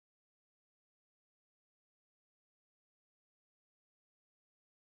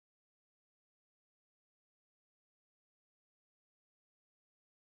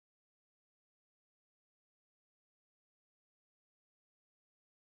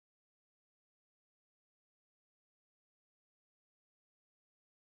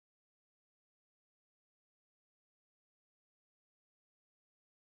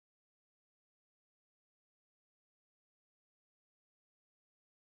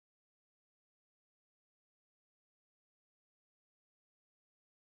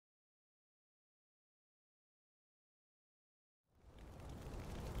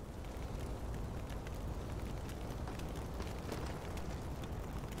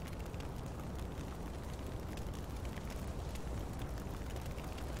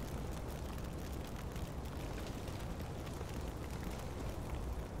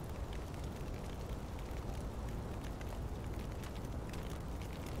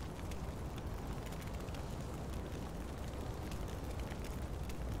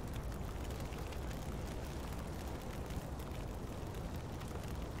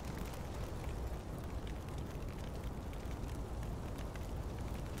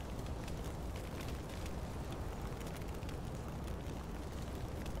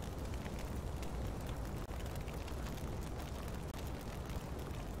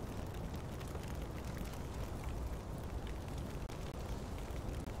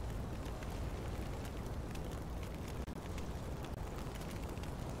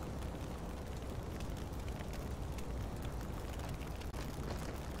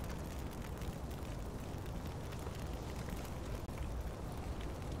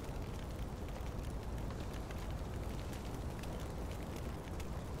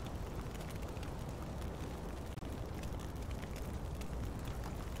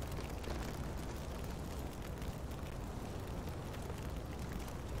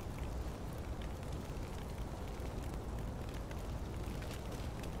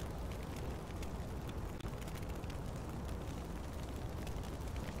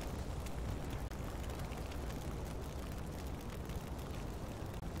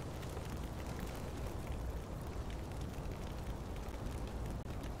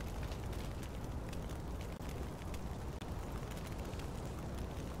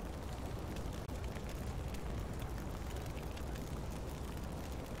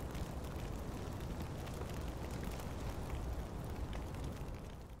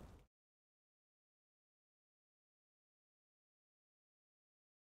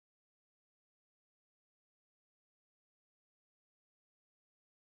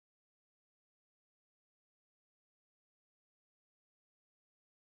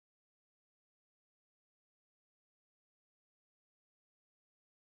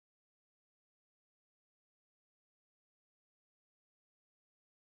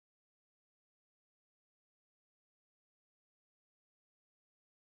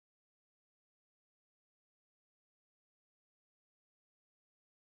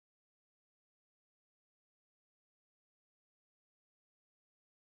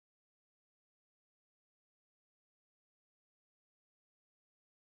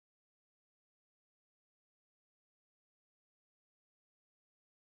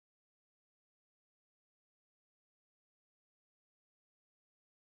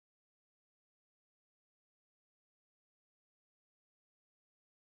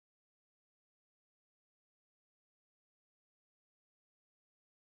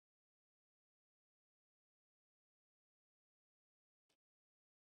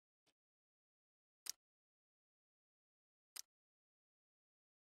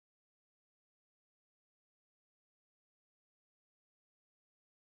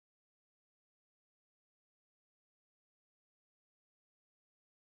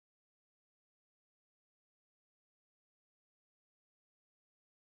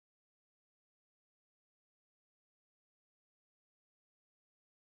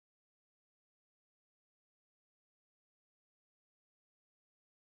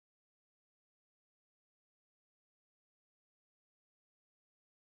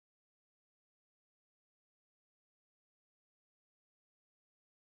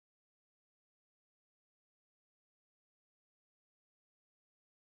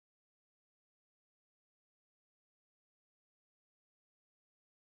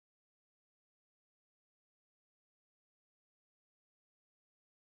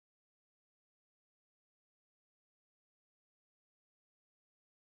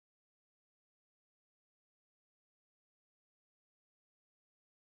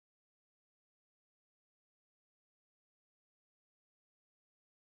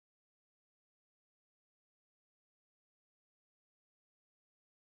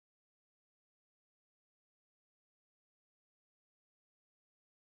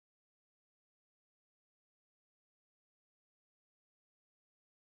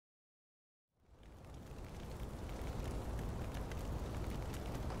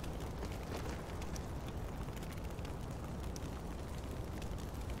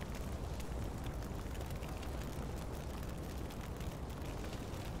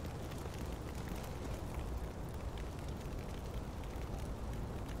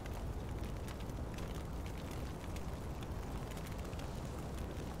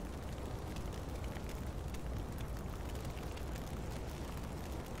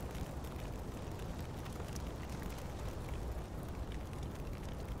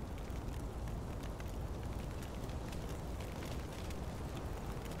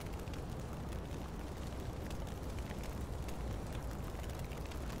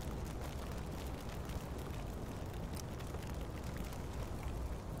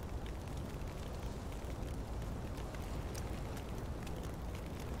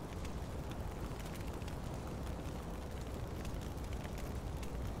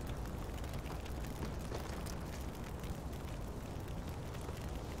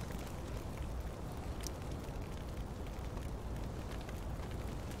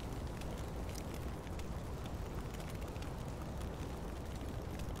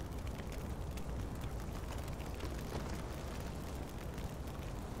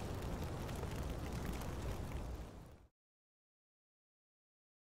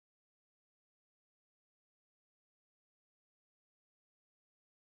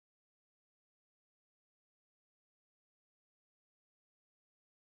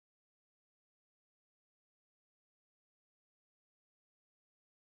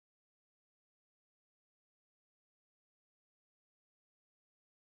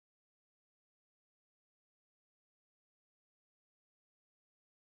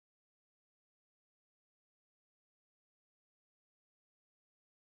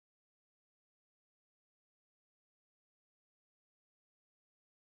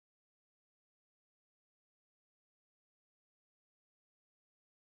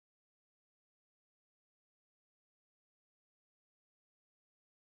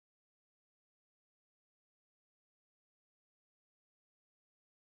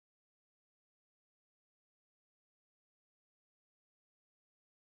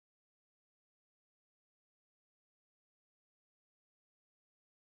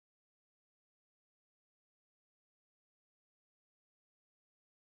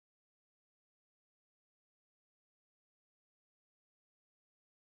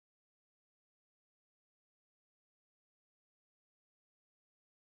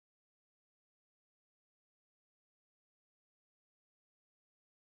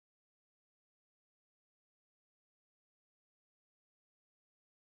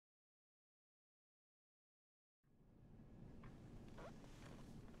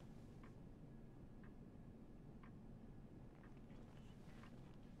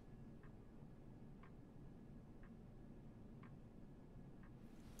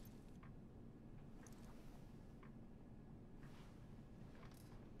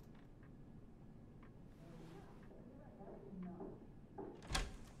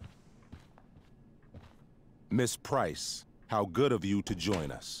Miss Price, how good of you to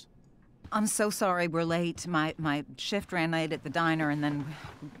join us. I'm so sorry we're late. My shift ran late at the diner and then...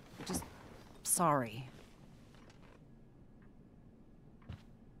 just... sorry.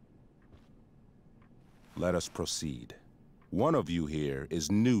 Let us proceed. One of you here is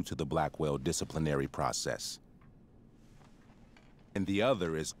new to the Blackwell disciplinary process, and the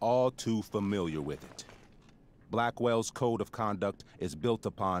other is all too familiar with it. Blackwell's code of conduct is built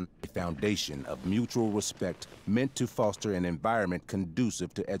upon a foundation of mutual respect meant to foster an environment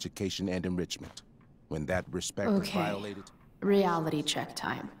conducive to education and enrichment. When that respect is violated... Reality check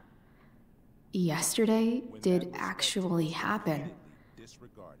time. Yesterday did actually happen.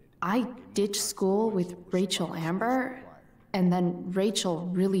 I ditched school with Rachel Amber, and then Rachel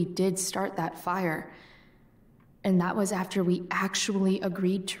really did start that fire. And that was after we actually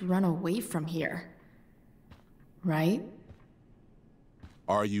agreed to run away from here. Right?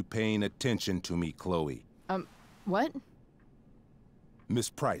 Are you paying attention to me, Chloe? What?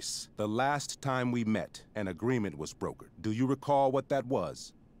 Miss Price, the last time we met, an agreement was brokered. Do you recall what that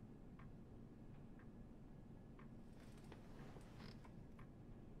was?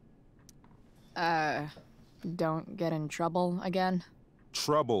 Don't get in trouble again?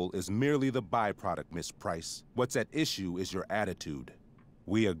 Trouble is merely the byproduct, Miss Price. What's at issue is your attitude.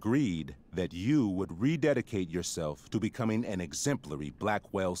 We agreed that you would rededicate yourself to becoming an exemplary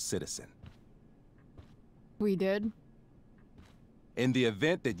Blackwell citizen. We did? In the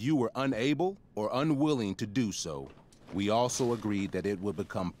event that you were unable or unwilling to do so, we also agreed that it would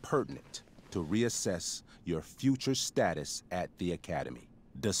become pertinent to reassess your future status at the Academy.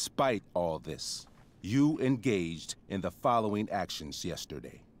 Despite all this, you engaged in the following actions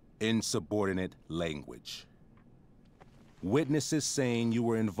yesterday. Insubordinate language. Witnesses saying you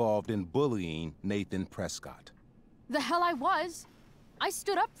were involved in bullying Nathan Prescott. The hell I was! I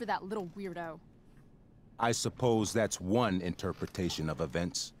stood up for that little weirdo. I suppose that's one interpretation of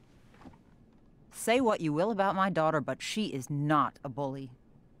events. Say what you will about my daughter, but she is not a bully.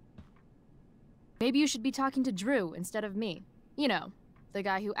 Maybe you should be talking to Drew instead of me. You know, the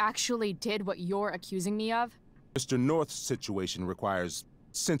guy who actually did what you're accusing me of. Mr. North's situation requires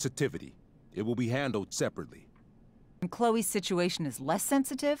sensitivity. It will be handled separately. And Chloe's situation is less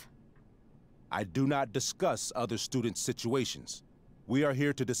sensitive? I do not discuss other students' situations. We are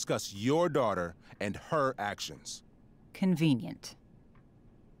here to discuss your daughter and her actions. Convenient.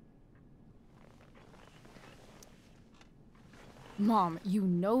 Mom, you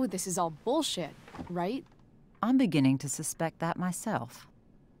know this is all bullshit, right? I'm beginning to suspect that myself.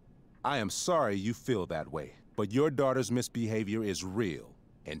 I am sorry you feel that way, but your daughter's misbehavior is real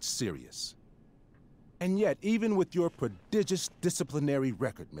and serious. And yet, even with your prodigious disciplinary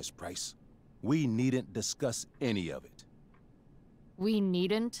record, Miss Price, we needn't discuss any of it. We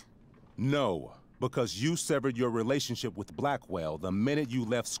needn't? No, because you severed your relationship with Blackwell the minute you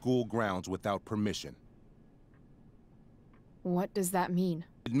left school grounds without permission. What does that mean?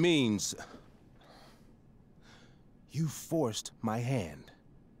 It means... you forced my hand.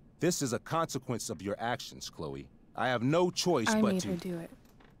 This is a consequence of your actions, Chloe. I have no choice but to... I made her do it.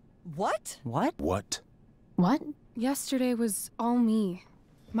 What? What? What? What? Yesterday was all me.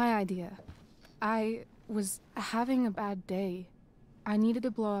 My idea. I was having a bad day. I needed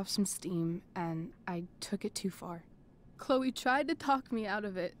to blow off some steam, and I took it too far. Chloe tried to talk me out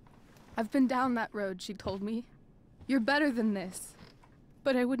of it. I've been down that road, she told me. You're better than this.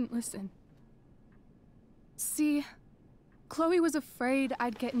 But I wouldn't listen. See, Chloe was afraid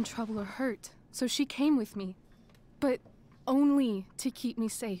I'd get in trouble or hurt, so she came with me. But only to keep me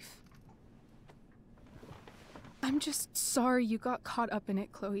safe. I'm just sorry you got caught up in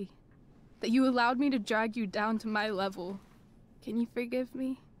it, Chloe. That you allowed me to drag you down to my level. Can you forgive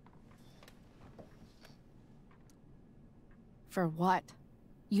me? For what?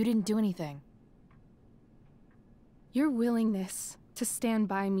 You didn't do anything. Your willingness to stand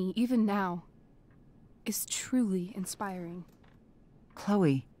by me, even now, is truly inspiring.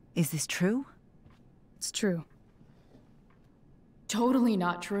 Chloe, is this true? It's true. Totally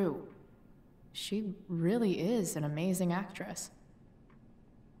not true. She really is an amazing actress.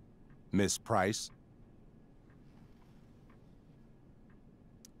 Miss Price?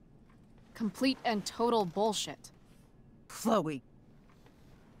 Complete and total bullshit. Chloe.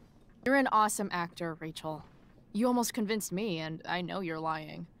 You're an awesome actor, Rachel. You almost convinced me, and I know you're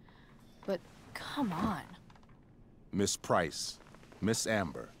lying. But come on. Miss Price, Miss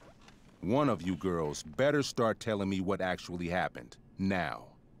Amber, one of you girls better start telling me what actually happened, now.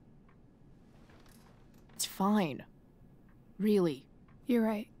 It's fine. Really. You're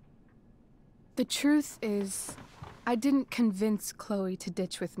right. The truth is, I didn't convince Chloe to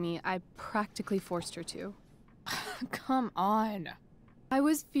ditch with me. I practically forced her to. Come on. I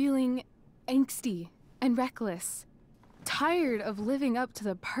was feeling angsty and reckless. Tired of living up to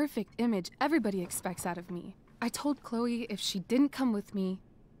the perfect image everybody expects out of me. I told Chloe if she didn't come with me,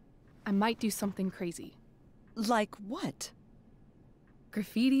 I might do something crazy. Like what?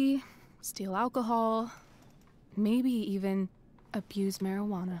 Graffiti, steal alcohol, maybe even abuse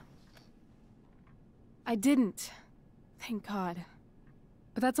marijuana. I didn't, thank God.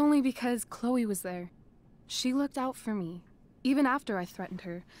 But that's only because Chloe was there. She looked out for me. Even after I threatened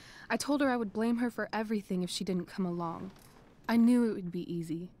her, I told her I would blame her for everything if she didn't come along. I knew it would be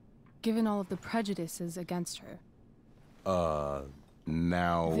easy, given all of the prejudices against her.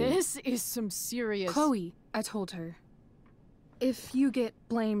 Now... This is some serious... Chloe, I told her. If you get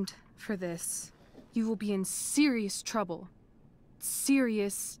blamed for this, you will be in serious trouble.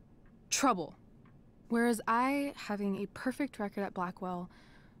 Serious trouble. Whereas I, having a perfect record at Blackwell,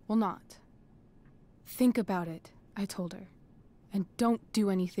 will not. Think about it, I told her. And don't do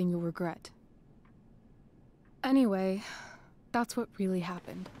anything you'll regret. Anyway, that's what really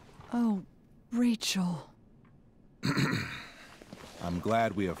happened. Oh, Rachel. I'm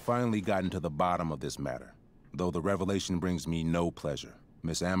glad we have finally gotten to the bottom of this matter. Though the revelation brings me no pleasure.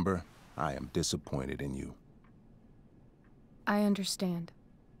 Miss Amber, I am disappointed in you. I understand.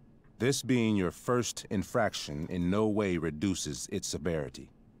 This being your first infraction in no way reduces its severity.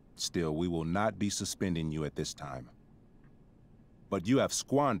 Still, we will not be suspending you at this time. But you have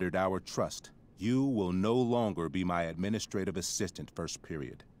squandered our trust. You will no longer be my administrative assistant first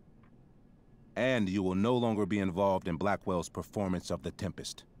period. And you will no longer be involved in Blackwell's performance of The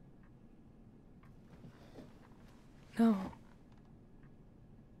Tempest. No.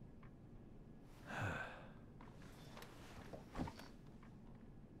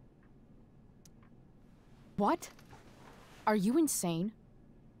 What? Are you insane?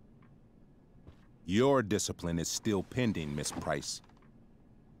 Your discipline is still pending, Miss Price.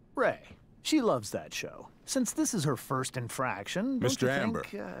 Ray, she loves that show. Since this is her first infraction, don't Mr. you Amber,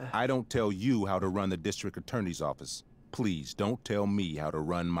 think, I don't tell you how to run the district attorney's office. Please don't tell me how to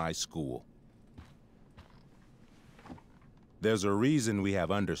run my school. There's a reason we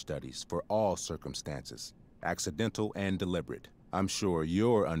have understudies for all circumstances, accidental and deliberate. I'm sure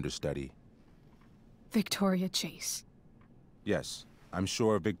your understudy... Victoria Chase. Yes, I'm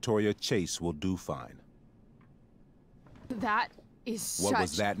sure Victoria Chase will do fine. That is What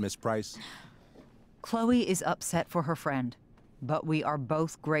was that, Miss Price? Chloe is upset for her friend, but we are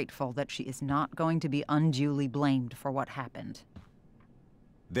both grateful that she is not going to be unduly blamed for what happened.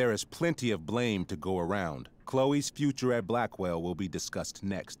 There is plenty of blame to go around. Chloe's future at Blackwell will be discussed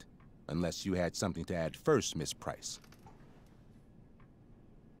next. Unless you had something to add first, Miss Price.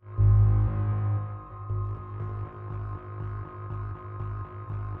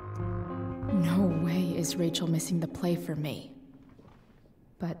 No way is Rachel missing the play for me.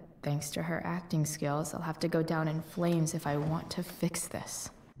 But thanks to her acting skills, I'll have to go down in flames if I want to fix this.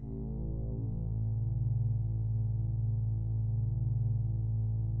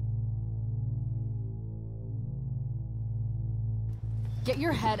 Get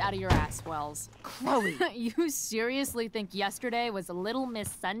your head out of your ass, Wells. Chloe! You seriously think yesterday was Little Miss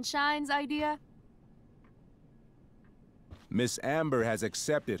Sunshine's idea? Miss Amber has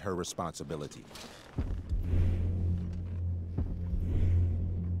accepted her responsibility.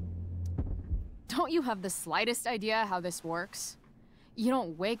 Don't you have the slightest idea how this works? You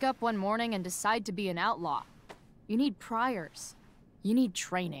don't wake up one morning and decide to be an outlaw. You need priors. You need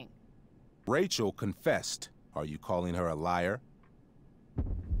training. Rachel confessed. Are you calling her a liar?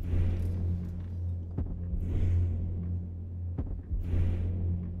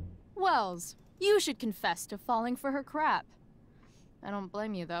 Wells, you should confess to falling for her crap. I don't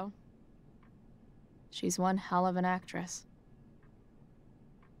blame you, though. She's one hell of an actress.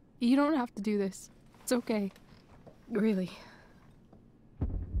 You don't have to do this. It's okay. Really.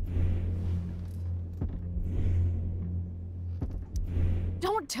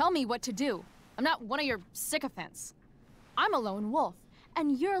 Don't tell me what to do. I'm not one of your sycophants. I'm a lone wolf,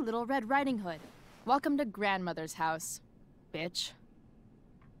 and you're Little Red Riding Hood. Welcome to grandmother's house, bitch.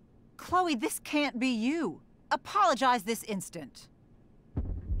 Chloe, this can't be you. Apologize this instant.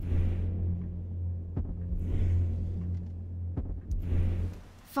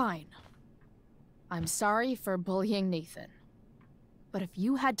 Fine. I'm sorry for bullying Nathan. But if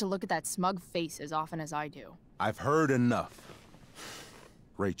you had to look at that smug face as often as I do... I've heard enough.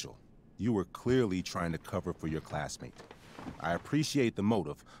 Rachel, you were clearly trying to cover for your classmate. I appreciate the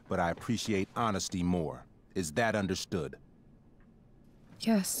motive, but I appreciate honesty more. Is that understood?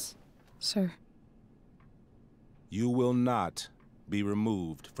 Yes, sir. You will not be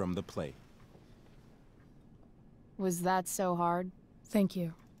removed from the play. Was that so hard? Thank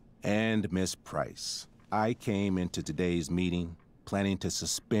you. And Miss Price, I came into today's meeting planning to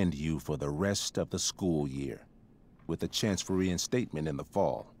suspend you for the rest of the school year, with a chance for reinstatement in the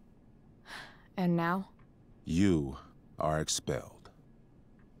fall. And now? You are expelled.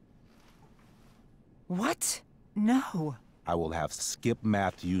 What? No. I will have Skip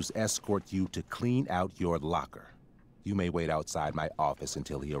Matthews escort you to clean out your locker. You may wait outside my office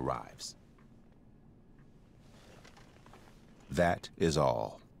until he arrives. That is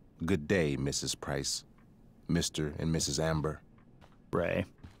all. Good day, Mrs. Price. Mr. and Mrs. Amber. Ray.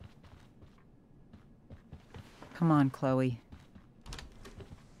 Come on, Chloe.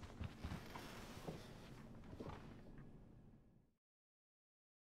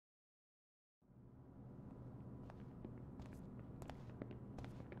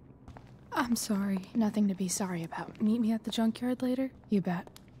 I'm sorry. Nothing to be sorry about. Meet me at the junkyard later? You bet.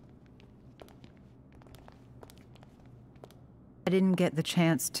 I didn't get the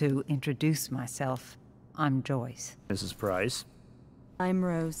chance to introduce myself. I'm Joyce. Mrs. Price. I'm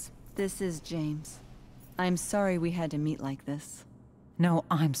Rose. This is James. I'm sorry we had to meet like this. No,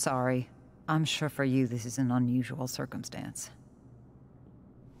 I'm sorry. I'm sure for you this is an unusual circumstance.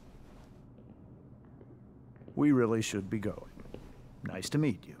 We really should be going. Nice to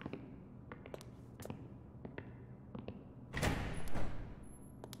meet you.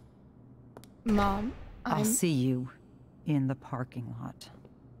 Mom, I'll see you in the parking lot.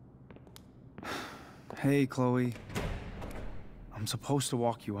 Hey, Chloe. I'm supposed to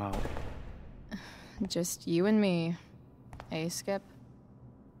walk you out. Just you and me. Hey, Skip?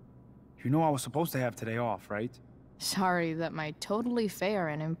 You know I was supposed to have today off, right? Sorry that my totally fair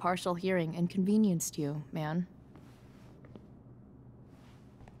and impartial hearing inconvenienced you, man.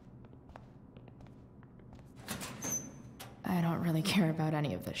 I don't really care about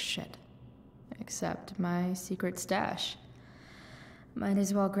any of this shit. Except my secret stash. Might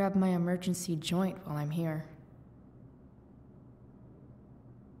as well grab my emergency joint while I'm here.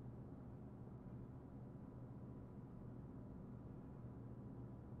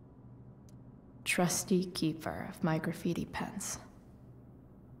 Trusty keeper of my graffiti pens.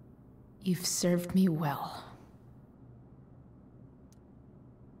 You've served me well.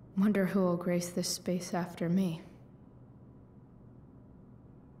 Wonder who will grace this space after me.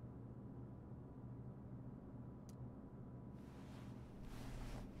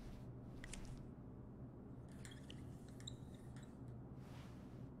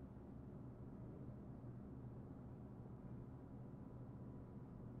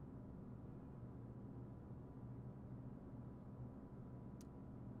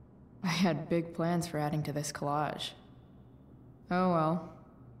 I had big plans for adding to this collage. Oh well.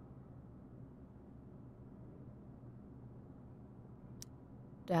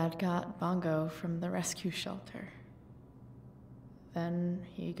 Dad got Bongo from the rescue shelter. Then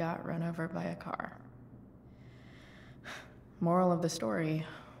he got run over by a car. Moral of the story,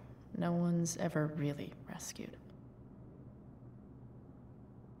 no one's ever really rescued.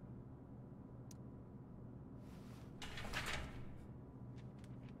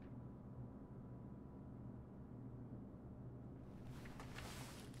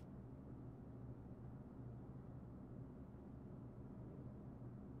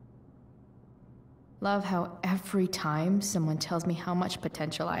 Love how every time someone tells me how much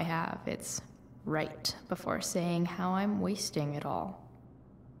potential I have, it's right before saying how I'm wasting it all.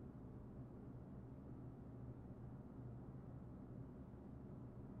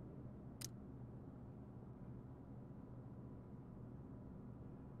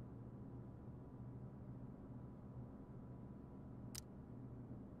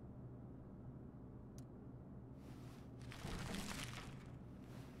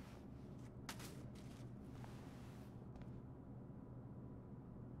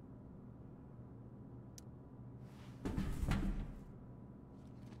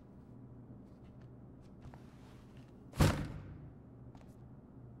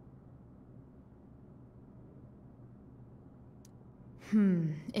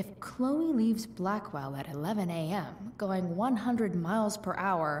 If Chloe leaves Blackwell at 11 a.m., going 100 miles per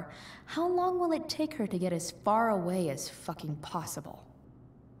hour, how long will it take her to get as far away as fucking possible?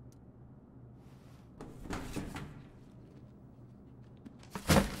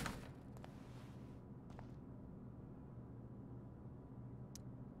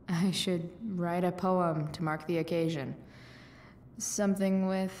 I should write a poem to mark the occasion. Something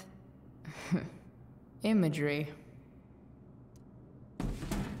with imagery.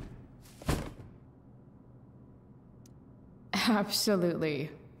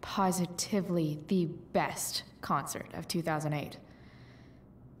 Absolutely, positively the best concert of 2008.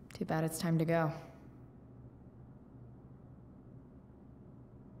 Too bad it's time to go.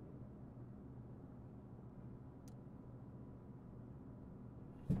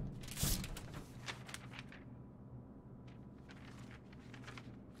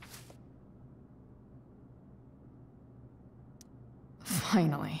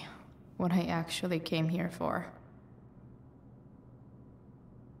 Finally, what I actually came here for.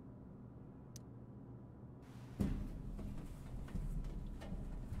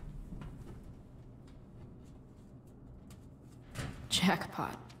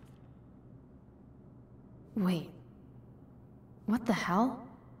 Jackpot. Wait. What the hell?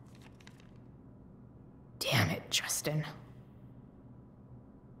 Damn it, Justin.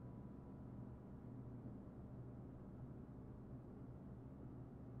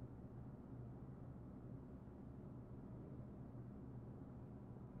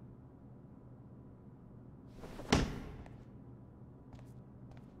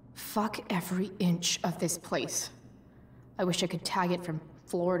 Fuck every inch of this place. I wish I could tag it from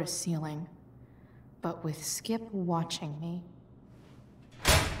floor to ceiling. But with Skip watching me...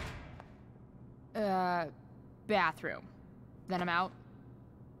 Bathroom. Then I'm out.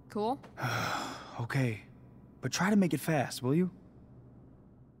 Cool? Okay. But try to make it fast, will you?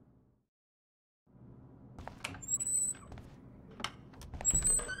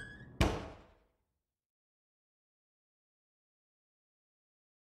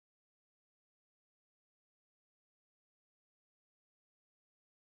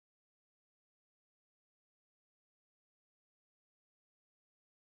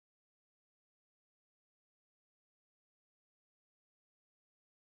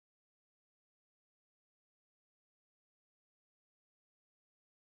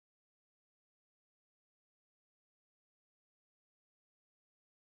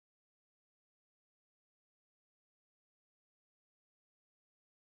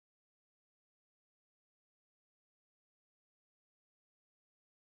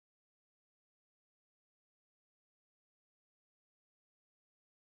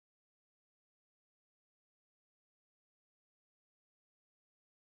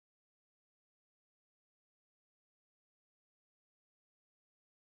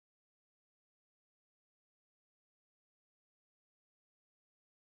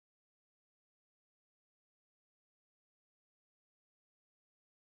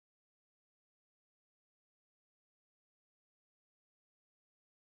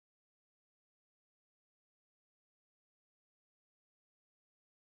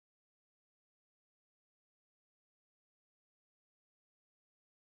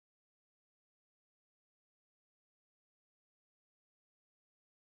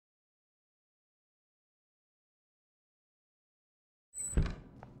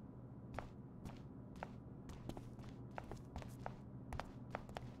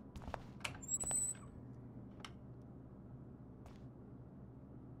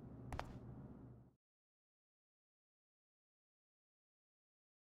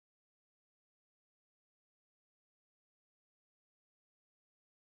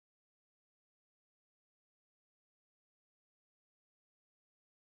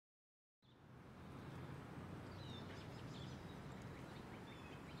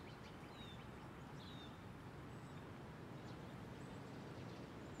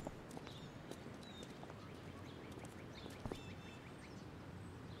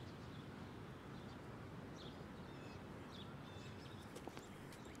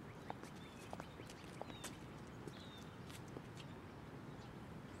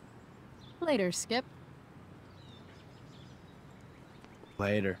 Later, Skip.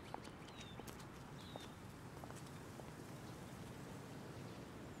 Later.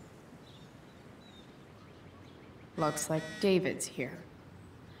 Looks like David's here.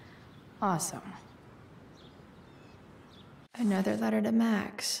 Awesome. Another letter to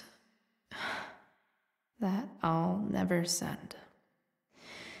Max. That I'll never send.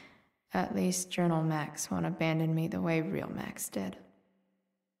 At least Journal Max won't abandon me the way real Max did.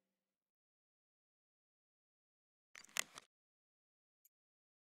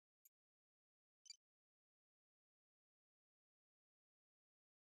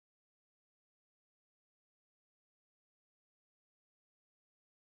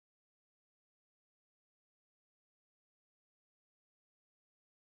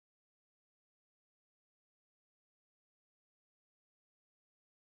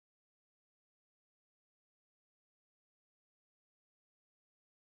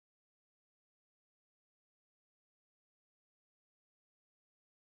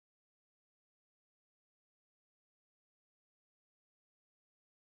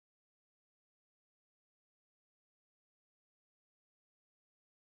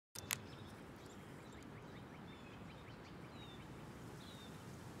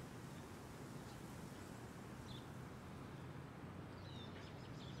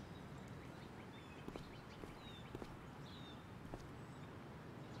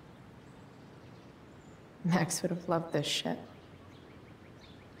 Max would have loved this shit.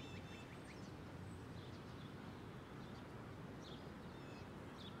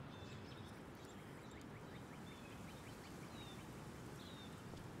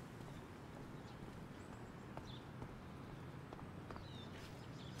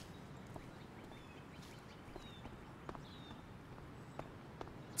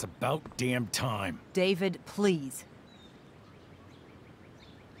 It's about damn time. David, please.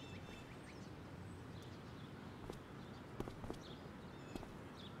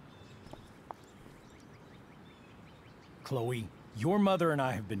 Chloe, your mother and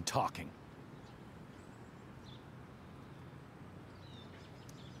I have been talking.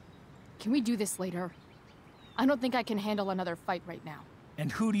 Can we do this later? I don't think I can handle another fight right now.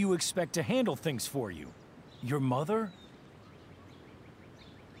 And who do you expect to handle things for you? Your mother?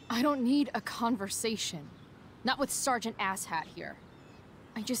 I don't need a conversation. Not with Sergeant Asshat here.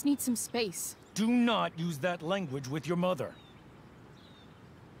 I just need some space. Do not use that language with your mother.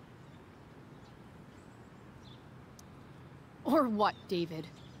 Or what, David?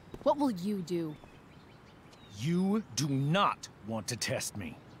 What will you do? You do not want to test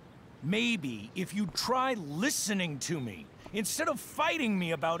me. Maybe if you try listening to me, instead of fighting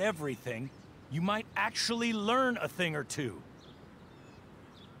me about everything, you might actually learn a thing or two.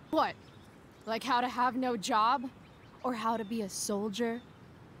 What? Like how to have no job? Or how to be a soldier?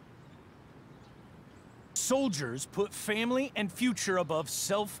 Soldiers put family and future above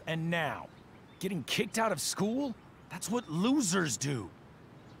self and now. Getting kicked out of school? That's what losers do.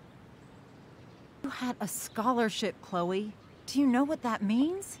 You had a scholarship, Chloe. Do you know what that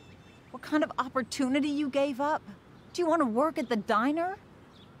means? What kind of opportunity you gave up? Do you want to work at the diner?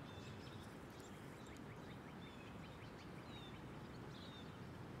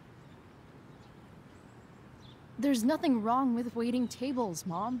 There's nothing wrong with waiting tables,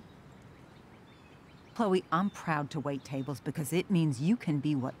 Mom. Chloe, I'm proud to wait tables because it means you can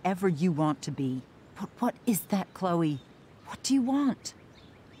be whatever you want to be. But what is that, Chloe? What do you want?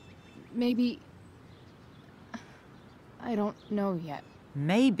 Maybe... I don't know yet.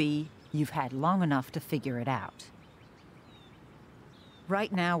 Maybe you've had long enough to figure it out.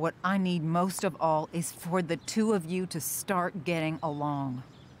 Right now, what I need most of all is for the two of you to start getting along.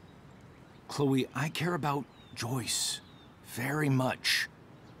 Chloe, I care about Joyce very much.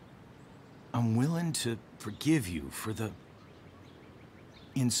 I'm willing to forgive you for the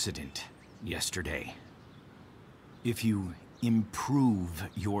incident yesterday. If you improve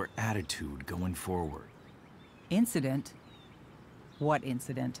your attitude going forward. Incident? What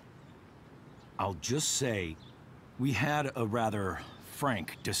incident? I'll just say, we had a rather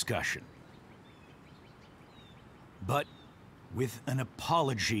frank discussion. But with an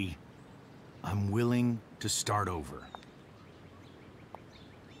apology, I'm willing to start over.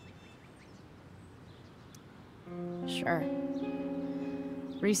 Sure.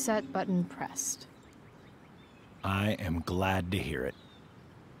 Reset button pressed. I am glad to hear it.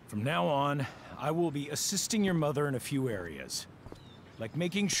 From now on, I will be assisting your mother in a few areas. Like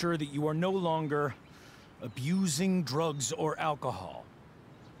making sure that you are no longer abusing drugs or alcohol.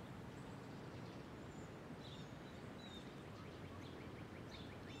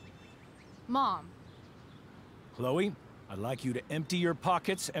 Mom. Chloe, I'd like you to empty your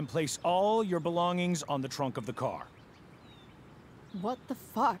pockets and place all your belongings on the trunk of the car. What the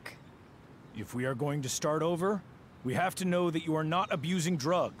fuck? If we are going to start over, we have to know that you are not abusing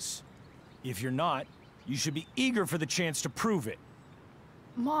drugs. If you're not, you should be eager for the chance to prove it.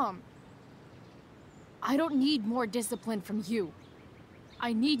 Mom. I don't need more discipline from you.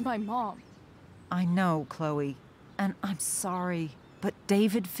 I need my mom. I know, Chloe, and I'm sorry, but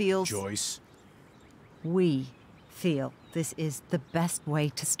David feels... Joyce. We feel this is the best way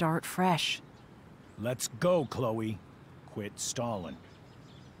to start fresh. Let's go, Chloe. Quit stalling.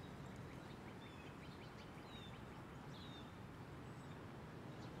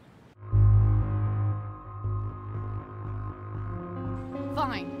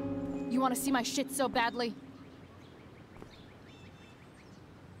 Fine. You want to see my shit so badly?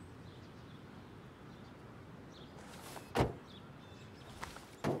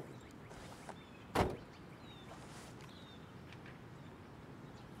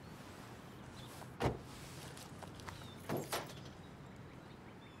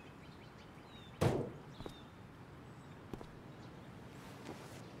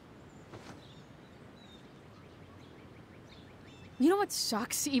 You know what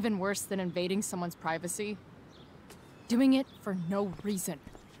sucks even worse than invading someone's privacy? Doing it for no reason.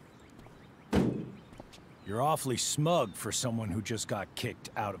 You're awfully smug for someone who just got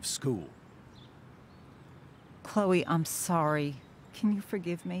kicked out of school. Chloe, I'm sorry. Can you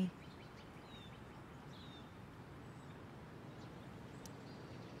forgive me?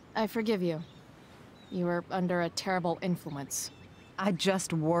 I forgive you. You were under a terrible influence. I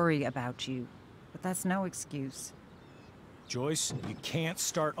just worry about you, but that's no excuse. Joyce, you can't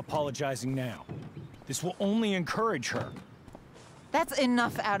start apologizing now. This will only encourage her. That's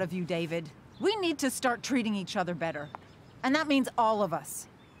enough out of you, David. We need to start treating each other better. And that means all of us.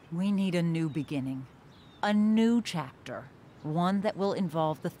 We need a new beginning. A new chapter. One that will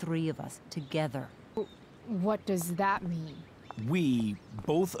involve the three of us together. What does that mean? We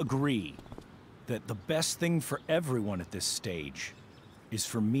both agree that the best thing for everyone at this stage is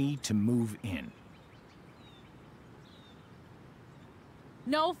for me to move in.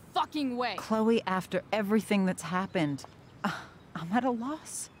 No fucking way! Chloe, after everything that's happened, I'm at a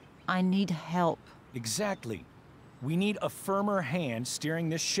loss. I need help. Exactly. We need a firmer hand steering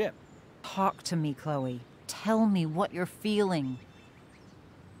this ship. Talk to me, Chloe. Tell me what you're feeling.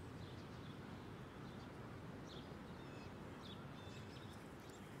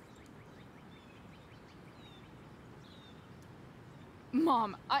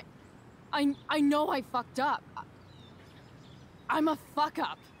 Mom, I know I fucked up. I'm a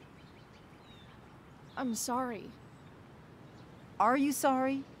fuck-up. I'm sorry. Are you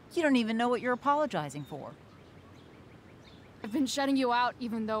sorry? You don't even know what you're apologizing for. I've been shutting you out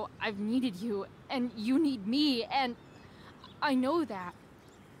even though I've needed you, and you need me, and I know that.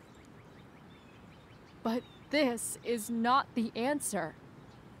 But this is not the answer.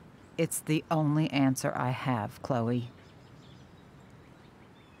 It's the only answer I have, Chloe.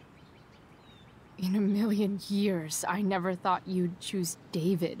 In a million years, I never thought you'd choose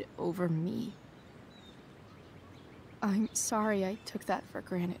David over me. I'm sorry I took that for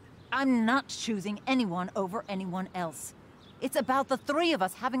granted. I'm not choosing anyone over anyone else. It's about the three of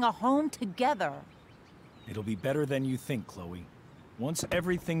us having a home together. It'll be better than you think, Chloe. Once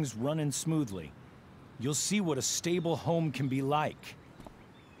everything's running smoothly, you'll see what a stable home can be like.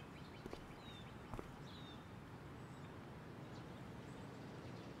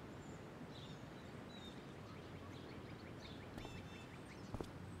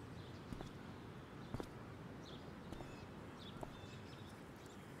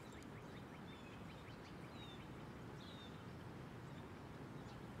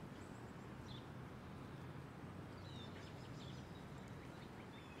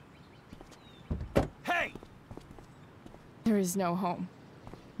 Hey! There is no home.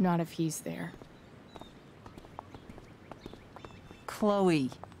 Not if he's there. Chloe.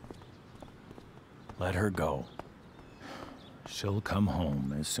 Let her go. She'll come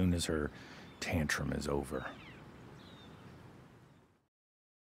home as soon as her tantrum is over.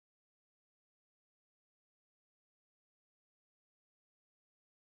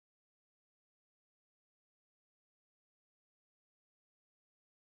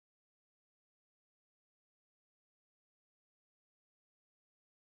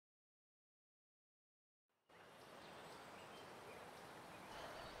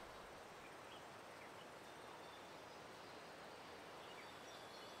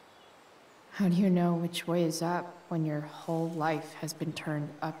 How do you know which way is up when your whole life has been turned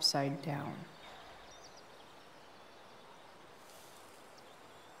upside down?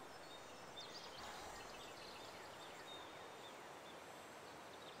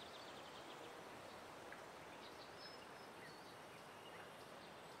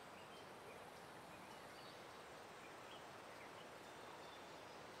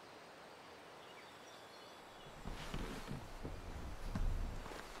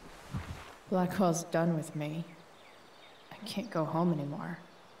 Blackwell's done with me. I can't go home anymore.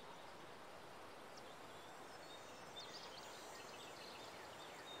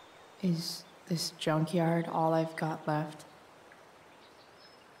 Is this junkyard all I've got left?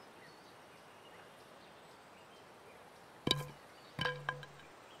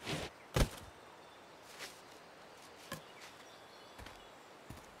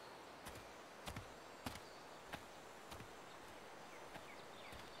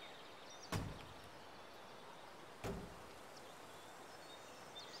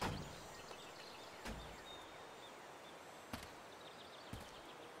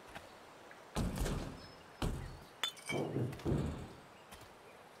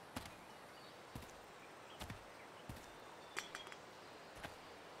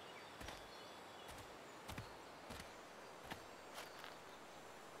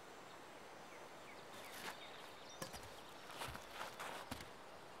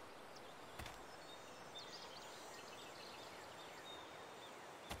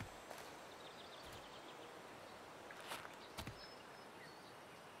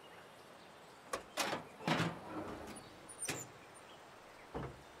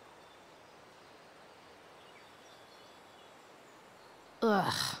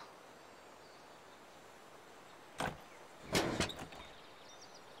 Ugh.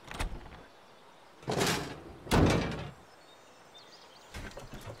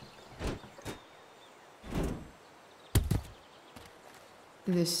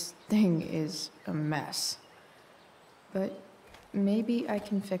 This thing is a mess. But maybe I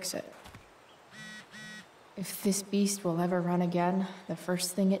can fix it. If this beast will ever run again, the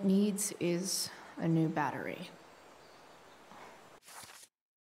first thing it needs is a new battery.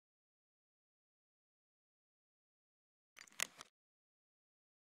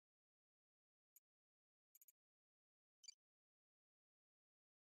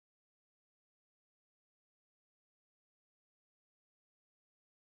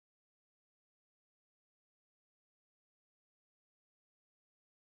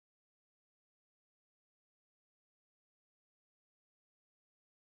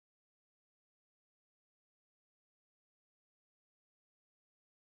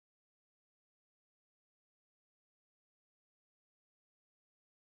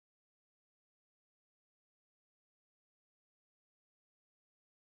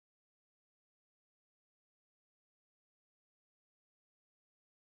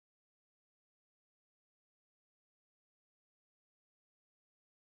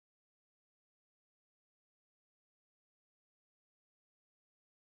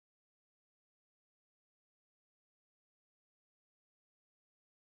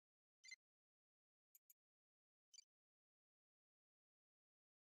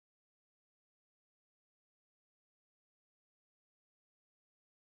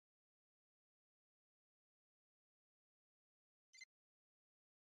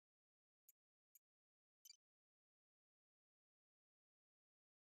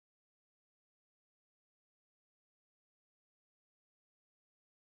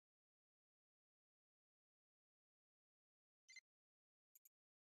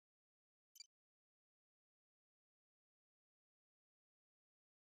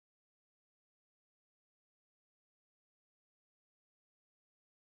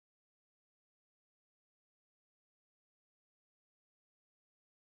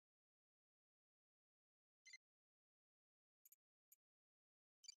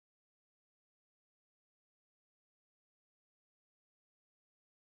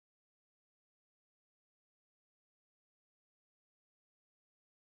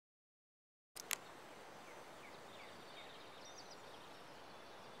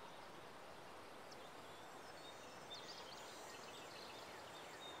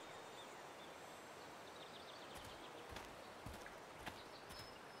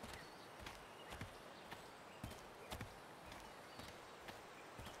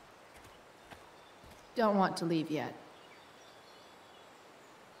 Don't want to leave yet.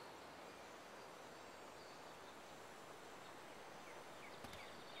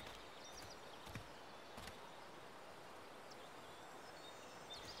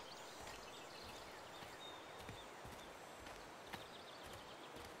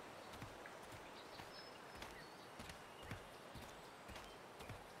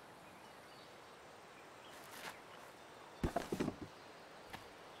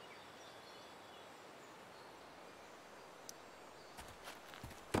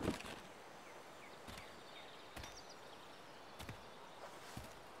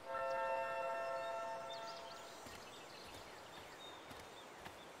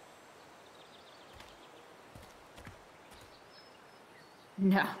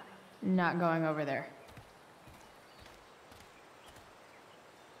 No, not going over there.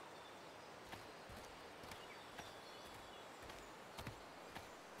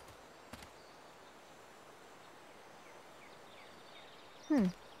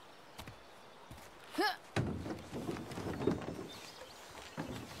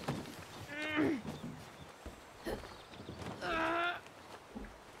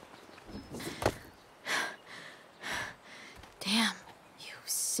 Damn, you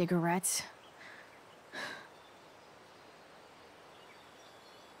cigarettes.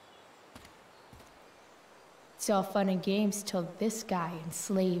 It's all fun and games till this guy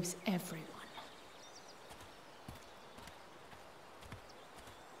enslaves everyone.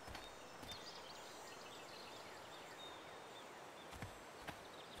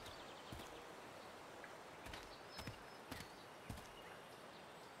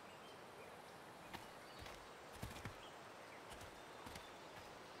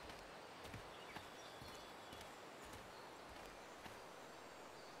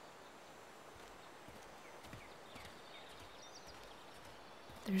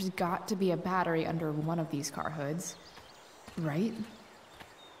 There's got to be a battery under one of these car hoods, right?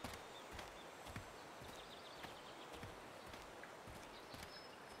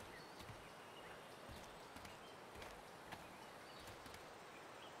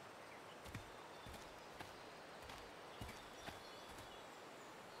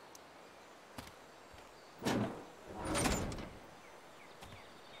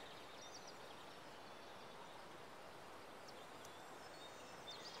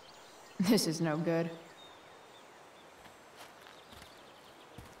 This is no good.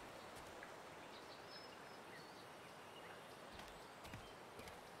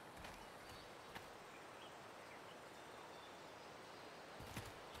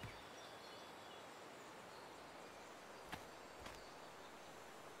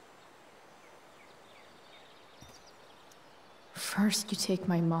 First you take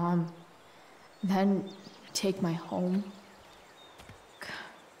my mom, then you take my home.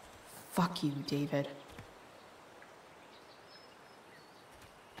 Fuck you, David.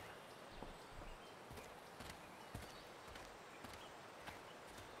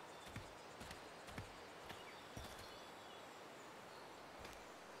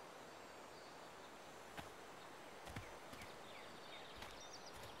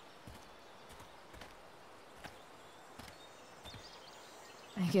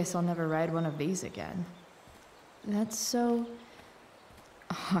 I guess I'll never ride one of these again. That's so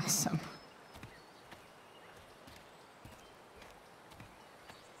awesome.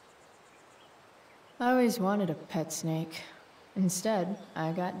 I always wanted a pet snake. Instead,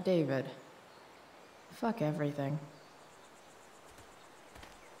 I got David. Fuck everything.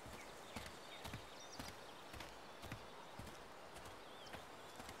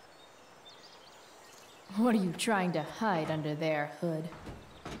 What are you trying to hide under there, Hood?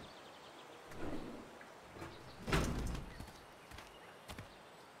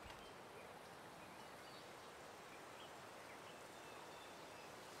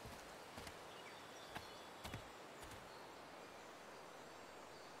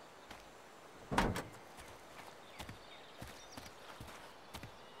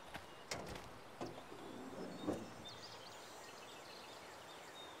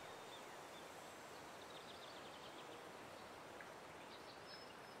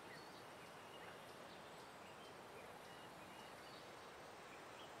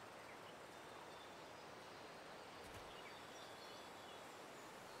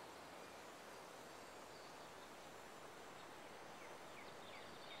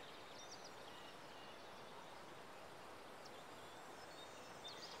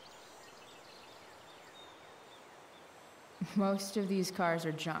 Most of these cars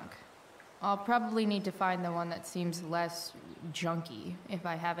are junk. I'll probably need to find the one that seems less junky if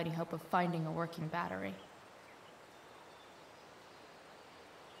I have any hope of finding a working battery.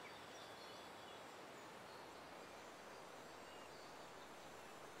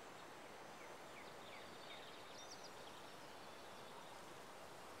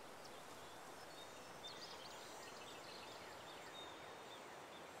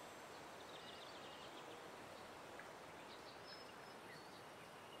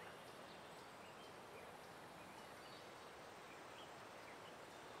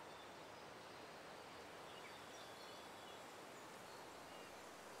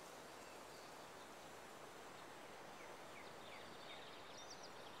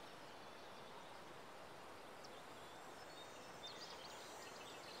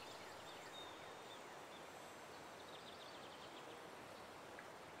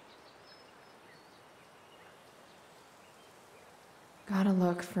 Gotta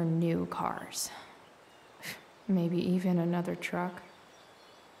look for new cars. Maybe even another truck.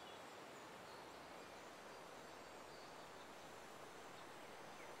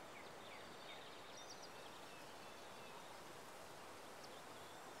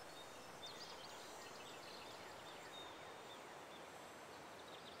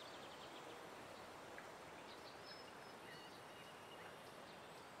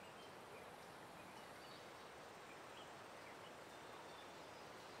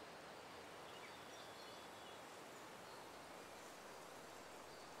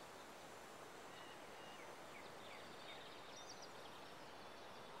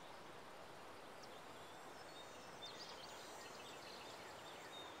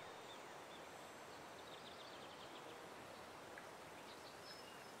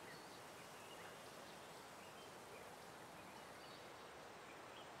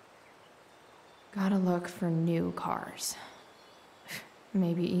 Gotta look for new cars.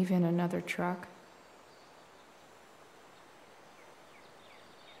 Maybe even another truck.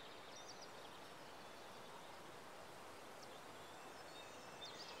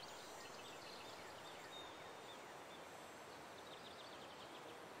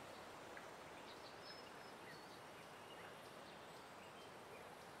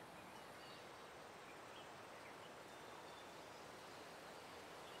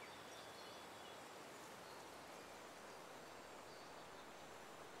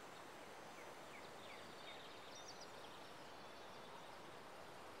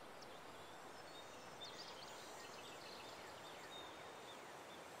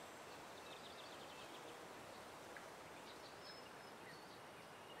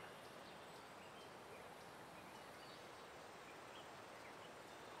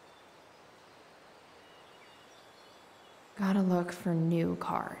 Gotta look for new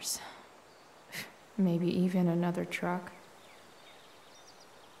cars. Maybe even another truck.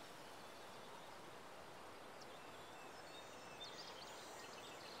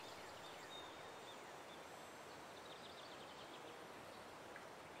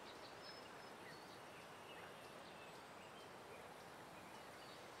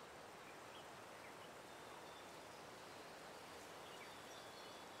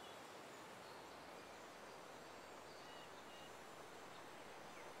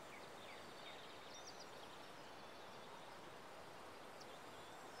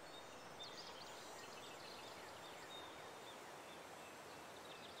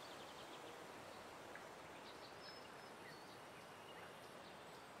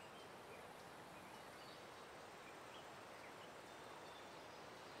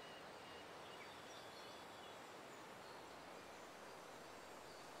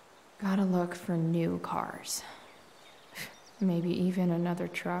 Gotta look for new cars. Maybe even another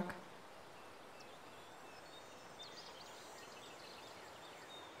truck.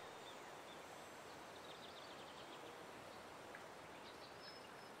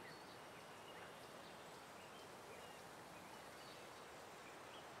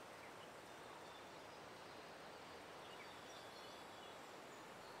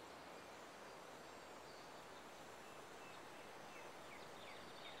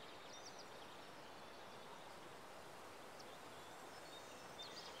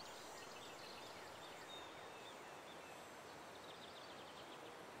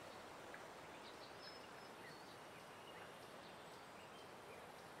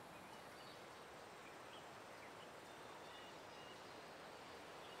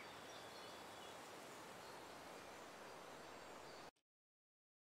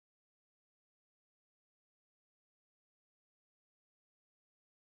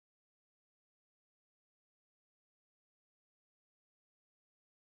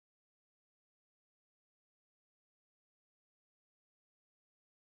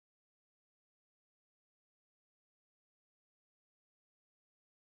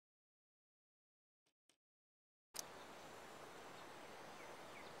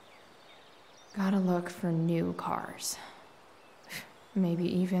 Gotta look for new cars. Maybe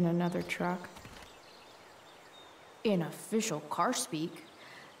even another truck. In official car speak,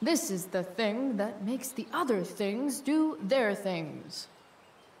 this is the thing that makes the other things do their things.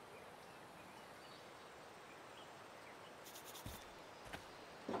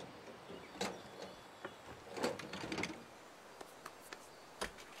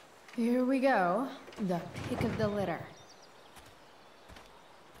 Here we go, the pick of the litter.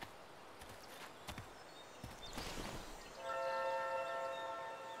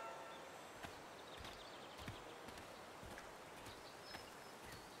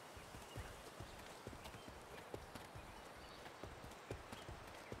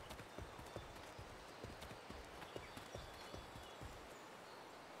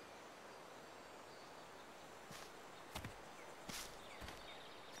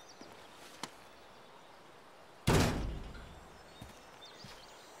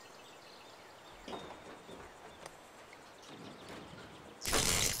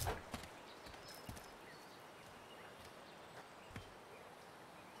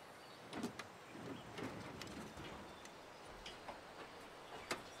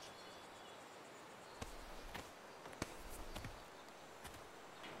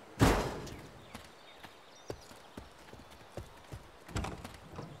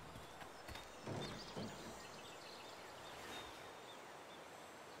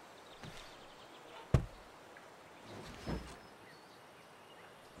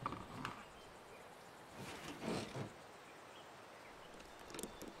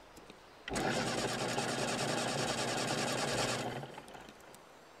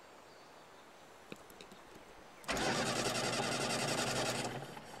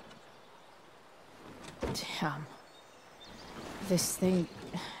 Damn. This thing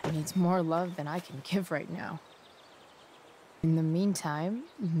needs more love than I can give right now. In the meantime,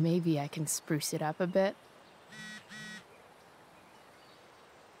 maybe I can spruce it up a bit.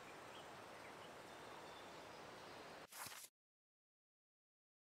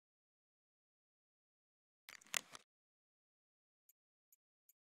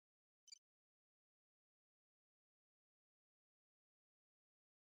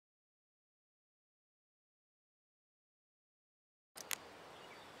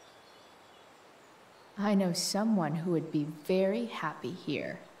 I know someone who would be very happy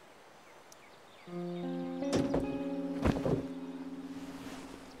here.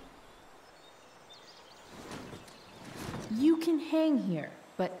 You can hang here,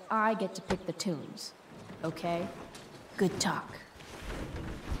 but I get to pick the tunes, okay? Good talk.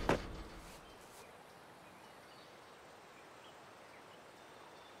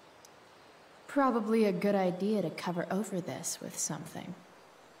 Probably a good idea to cover over this with something.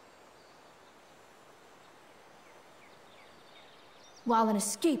 While an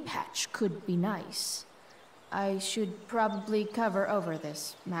escape hatch could be nice, I should probably cover over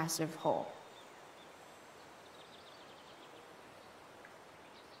this massive hole.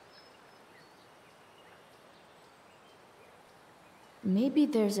 Maybe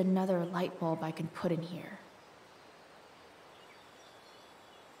there's another light bulb I can put in here.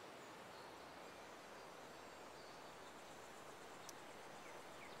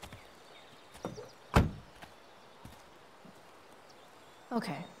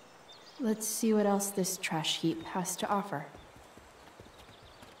 Okay, let's see what else this trash heap has to offer.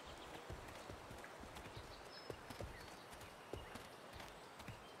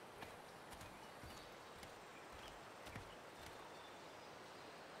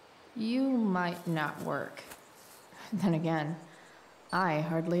 You might not work. Then again, I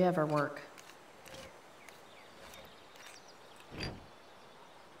hardly ever work.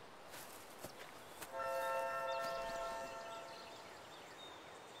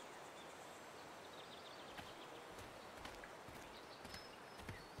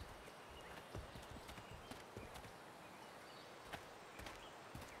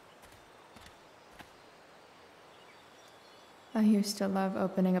 I used to love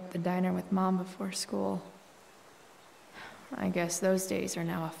opening up the diner with Mom before school. I guess those days are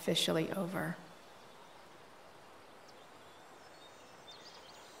now officially over.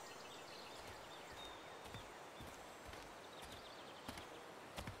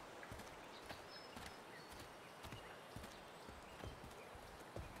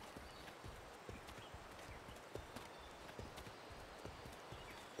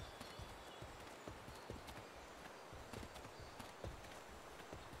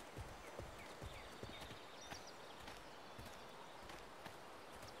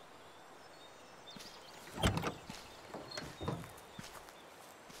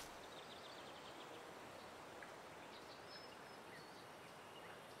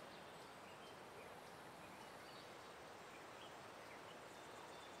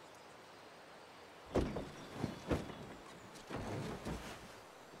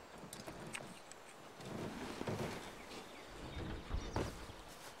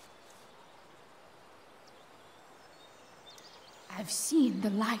 I've seen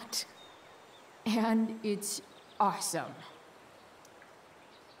the light, and it's awesome.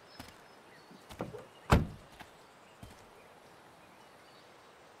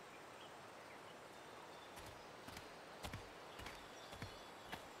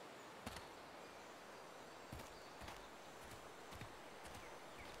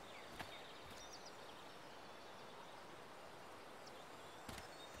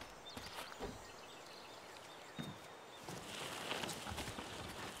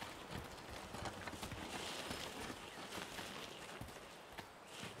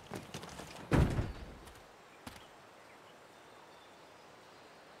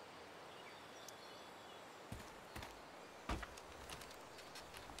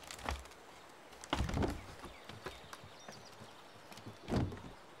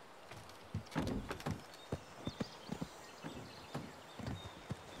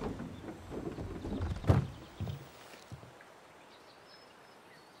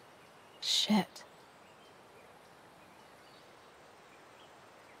 Shit.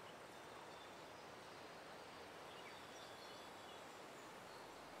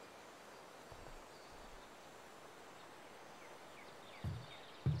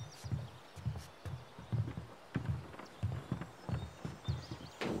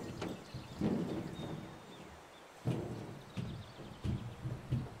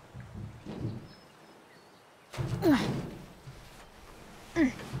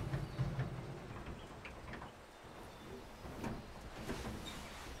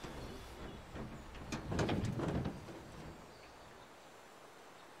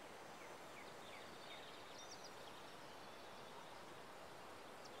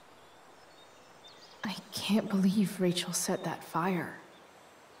 I can't believe Rachel set that fire.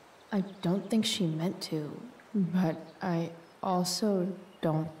 I don't think she meant to, but I also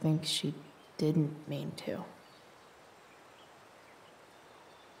don't think she didn't mean to.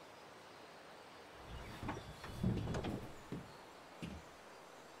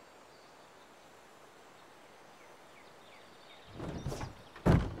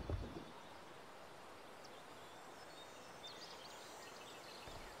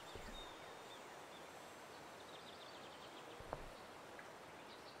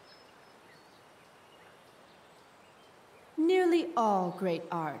 Nearly all great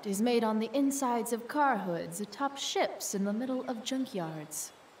art is made on the insides of car hoods atop ships in the middle of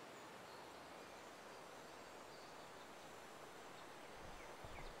junkyards.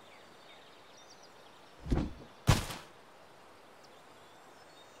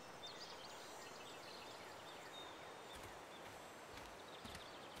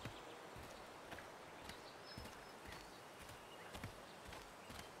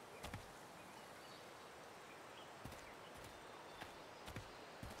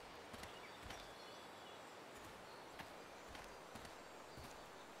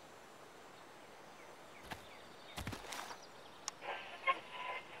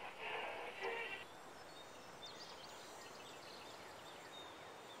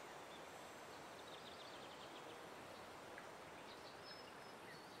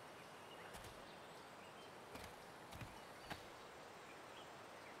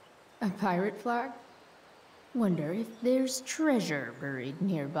 A pirate flag? Wonder if there's treasure buried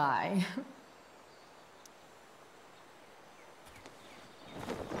nearby.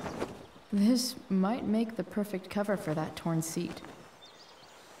 This might make the perfect cover for that torn seat.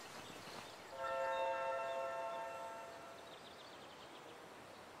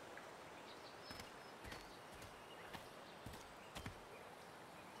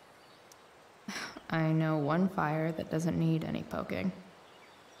 I know one fire that doesn't need any poking.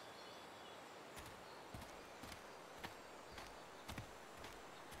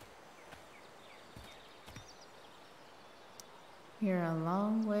 You're a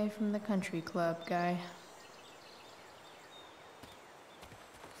long way from the country club, guy.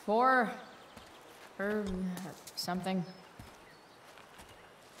 4 or something.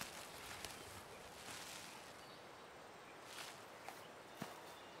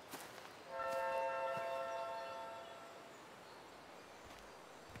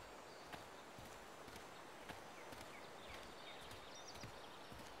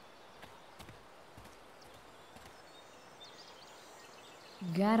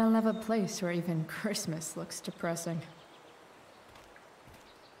 Gotta love a place where even Christmas looks depressing.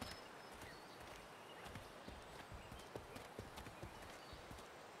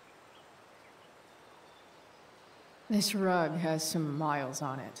 This rug has some miles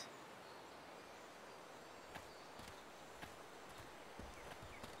on it.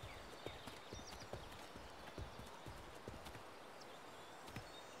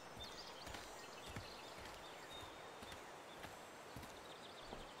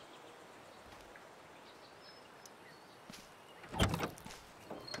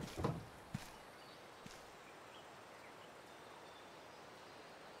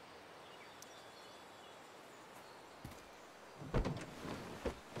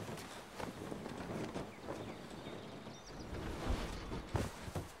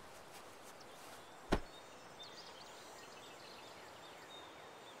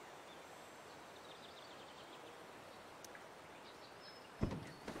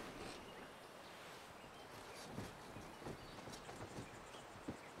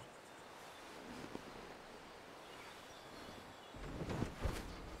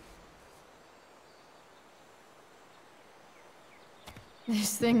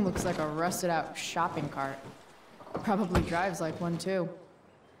 This thing looks like a rusted-out shopping cart. Probably drives like one, too.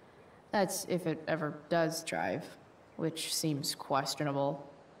 That's if it ever does drive, which seems questionable.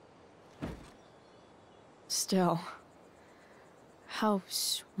 Still, how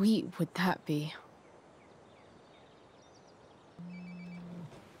sweet would that be?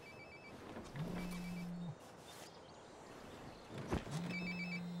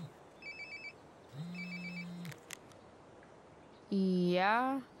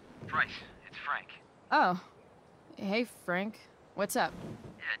 Yeah? Bryce, it's Frank. Oh. Hey, Frank. What's up?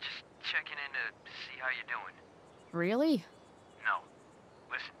 Yeah, just checking in to see how you're doing. Really? No.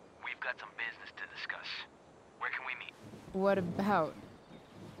 Listen, we've got some business to discuss. Where can we meet? What about?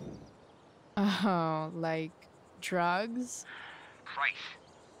 Oh, like drugs? Price.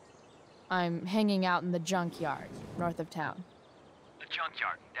 I'm hanging out in the junkyard, north of town. The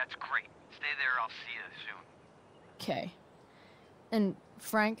junkyard, that's great. Stay there, I'll see you soon. Okay. And,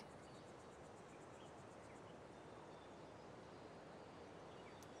 Frank?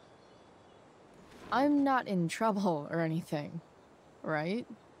 I'm not in trouble or anything, right?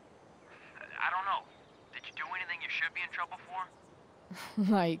 I don't know. Did you do anything you should be in trouble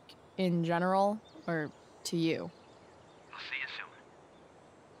for? Like, in general, or to you? I'll see you soon.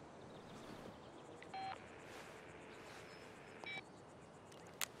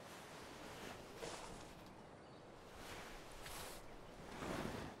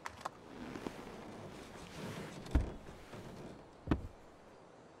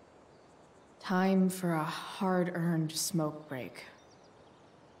 Time for a hard-earned smoke break.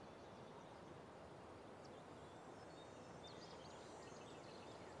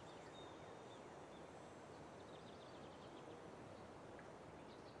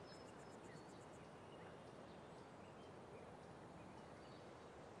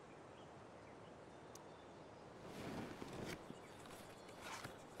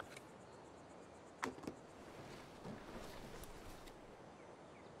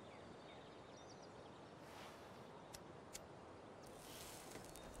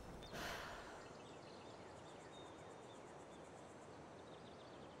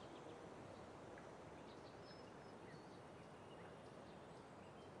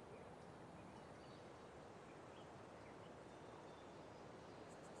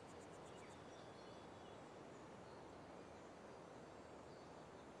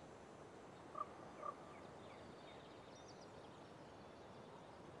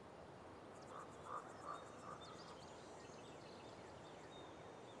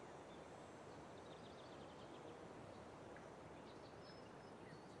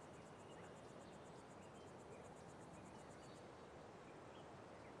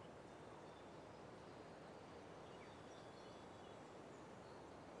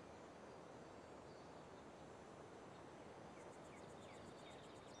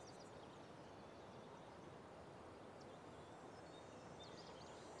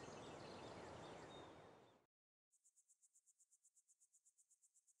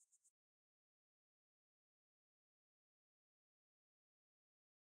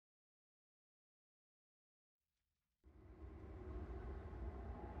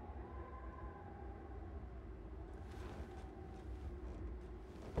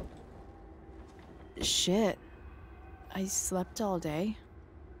 Shit. I slept all day.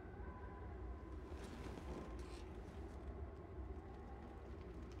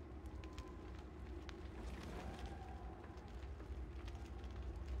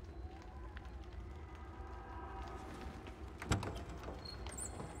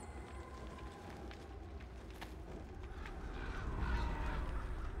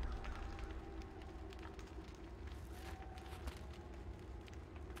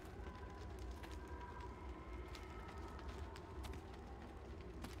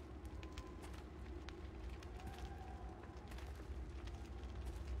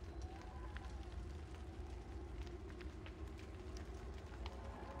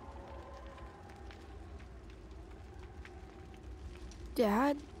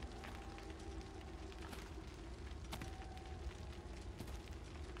 Dad?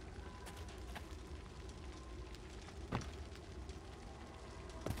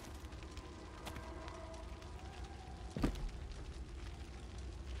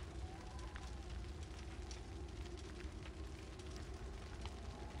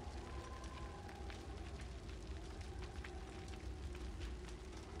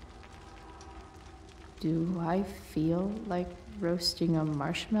 Do I feel like roasting a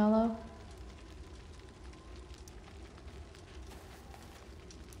marshmallow?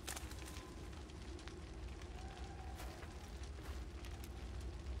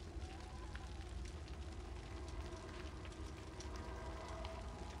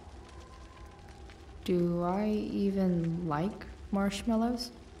 Do I even like marshmallows?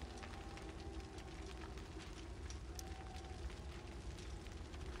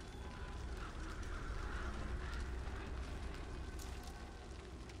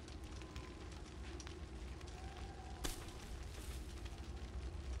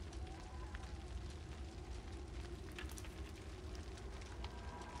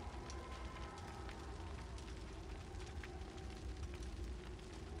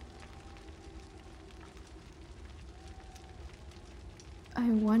 I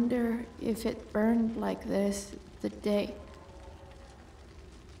wonder if it burned like this the day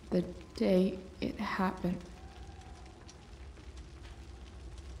it happened.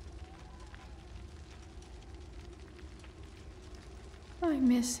 I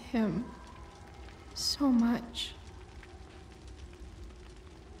miss him so much.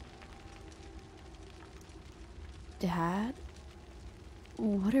 Dad,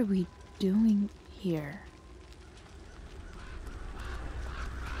 what are we doing here?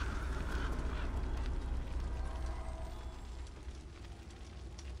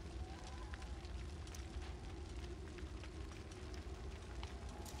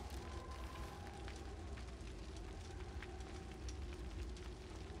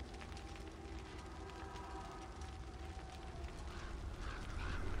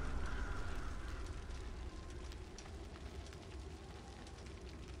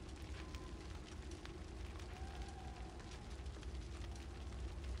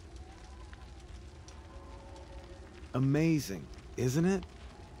 Amazing, isn't it?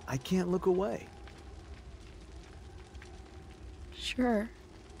 I can't look away. Sure.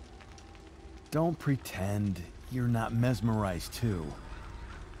 Don't pretend you're not mesmerized too.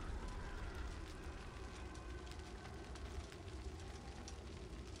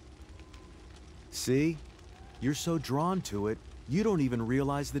 See? You're so drawn to it, you don't even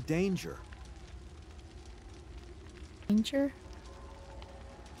realize the danger. Danger?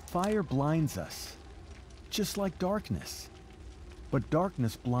 Fire blinds us, just like darkness. But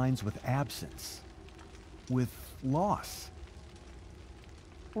darkness blinds with absence, with loss.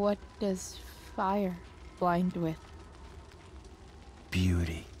 What does fire blind with?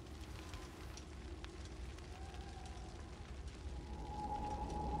 Beauty.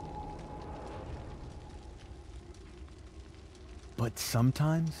 But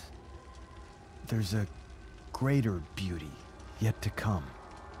sometimes, there's a greater beauty yet to come.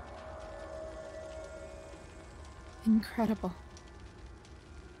 Incredible.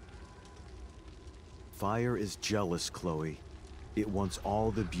 Fire is jealous, Chloe. It wants all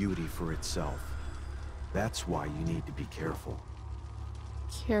the beauty for itself. That's why you need to be careful.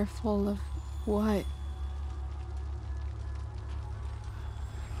 Careful of what?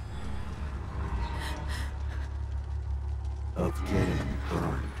 Of getting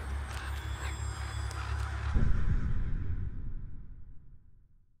burned.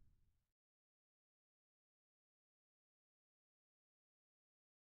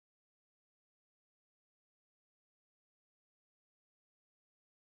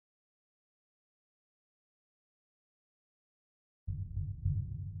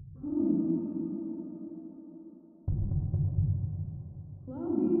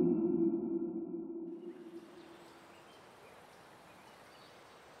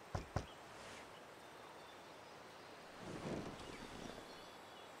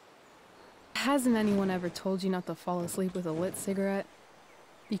 Hasn't anyone ever told you not to fall asleep with a lit cigarette?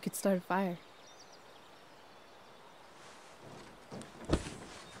 You could start a fire.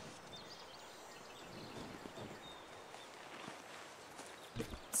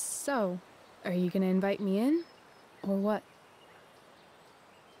 So, are you gonna invite me in? Or what?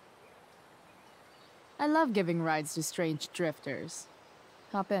 I love giving rides to strange drifters.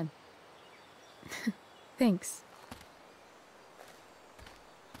 Hop in. Thanks.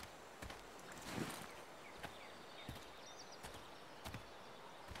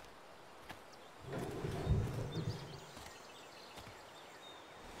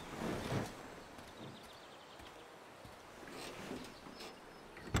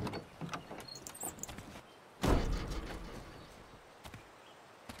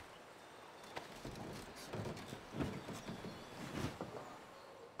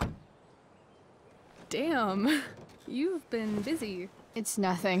 Damn, you've been busy. It's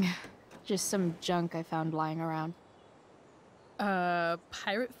nothing. Just some junk I found lying around.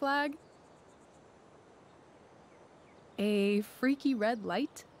 Pirate flag? A freaky red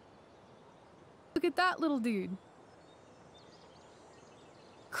light? Look at that little dude.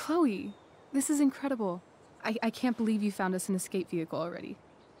 Chloe, this is incredible. I can't believe you found us an escape vehicle already.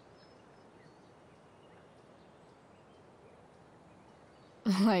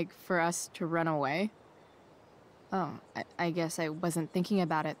 Like, for us to run away? Oh, I guess I wasn't thinking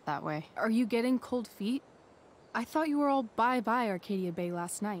about it that way. Are you getting cold feet? I thought you were all bye-bye Arcadia Bay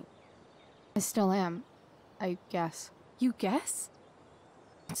last night. I still am, I guess. You guess?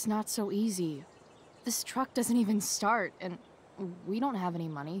 It's not so easy. This truck doesn't even start, and we don't have any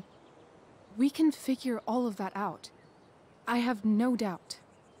money. We can figure all of that out. I have no doubt.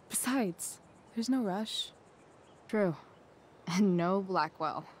 Besides, there's no rush. True. And no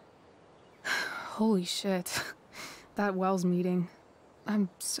Blackwell. Holy shit. That Wells meeting. I'm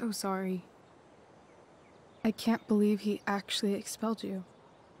so sorry. I can't believe he actually expelled you.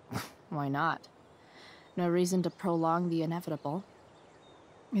 Why not? No reason to prolong the inevitable.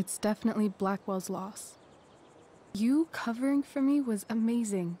 It's definitely Blackwell's loss. You covering for me was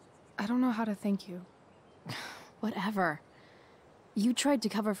amazing. I don't know how to thank you. Whatever. You tried to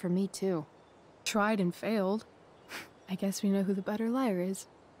cover for me too. Tried and failed. I guess we know who the better liar is.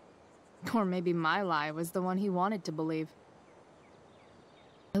 Or maybe my lie was the one he wanted to believe.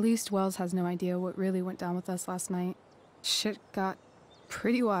 At least Wells has no idea what really went down with us last night. Shit got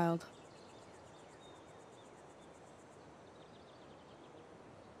pretty wild.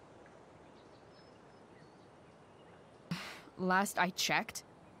 Last I checked,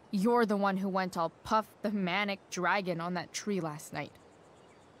 you're the one who went all Puff the Manic Dragon on that tree last night.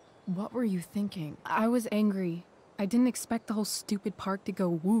 What were you thinking? I was angry. I didn't expect the whole stupid park to go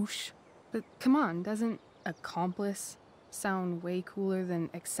whoosh. But come on, doesn't accomplice sound way cooler than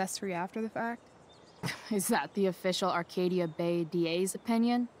accessory after the fact? Is that the official Arcadia Bay DA's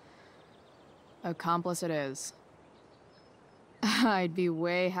opinion? Accomplice it is. I'd be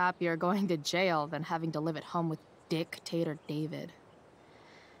way happier going to jail than having to live at home with Dictator David.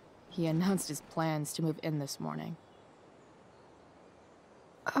 He announced his plans to move in this morning.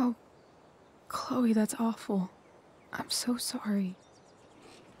 Oh, Chloe, that's awful. I'm so sorry.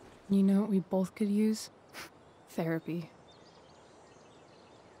 You know what we both could use? Therapy.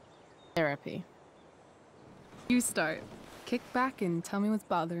 Therapy. You start. Kick back and tell me what's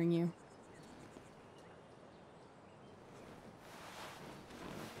bothering you.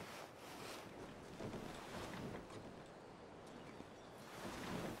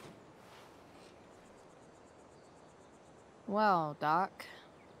 Well, Doc.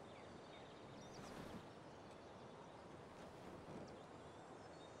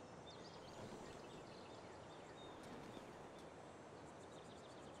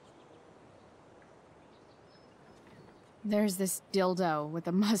 There's this dildo with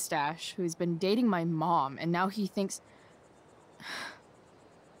a mustache who's been dating my mom, and now he thinks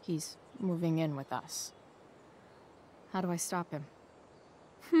he's moving in with us. How do I stop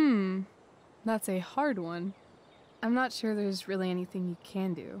him? That's a hard one. I'm not sure there's really anything you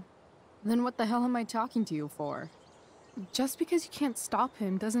can do. Then what the hell am I talking to you for? Just because you can't stop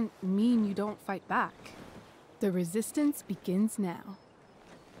him doesn't mean you don't fight back. The resistance begins now.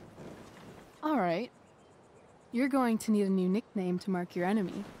 All right. You're going to need a new nickname to mark your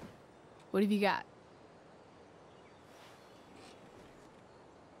enemy. What have you got?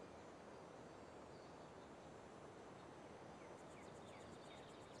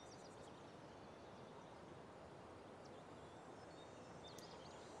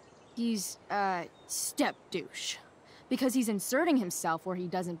 He's, step douche. Because he's inserting himself where he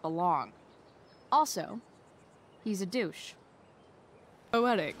doesn't belong. Also, he's a douche.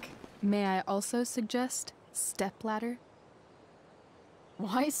 Poetic. May I also suggest stepladder?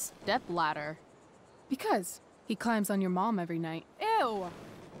 Why stepladder? Because he climbs on your mom every night. Ew!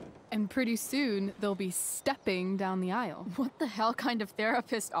 And pretty soon, they'll be stepping down the aisle. What the hell kind of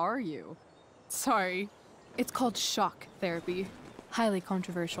therapist are you? Sorry. It's called shock therapy. Highly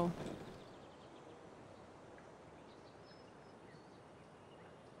controversial.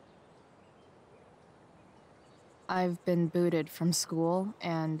 I've been booted from school,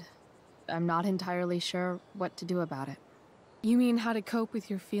 and I'm not entirely sure what to do about it. You mean how to cope with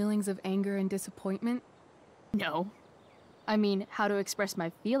your feelings of anger and disappointment? No. I mean, how to express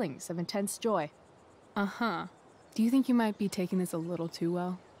my feelings of intense joy. Uh-huh. Do you think you might be taking this a little too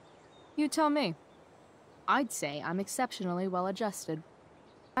well? You tell me. I'd say I'm exceptionally well-adjusted.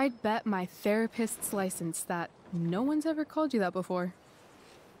 I'd bet my therapist's license that no one's ever called you that before.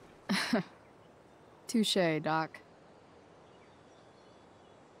 Touché, Doc.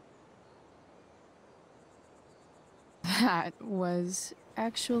 That was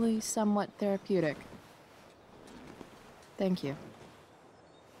actually somewhat therapeutic. Thank you.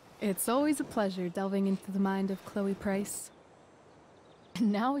 It's always a pleasure delving into the mind of Chloe Price.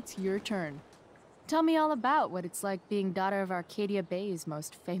 Now it's your turn. Tell me all about what it's like being daughter of Arcadia Bay's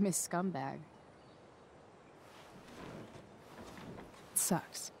most famous scumbag. It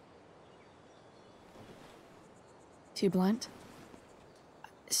sucks. Too blunt?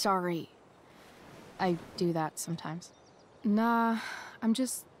 Sorry. I do that sometimes. Nah, I'm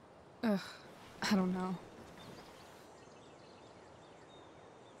just... I don't know.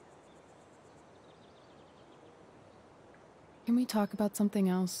 Can we talk about something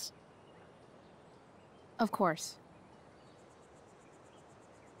else? Of course.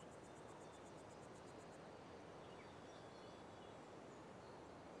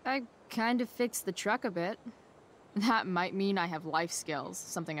 I kind of fixed the truck a bit. That might mean I have life skills,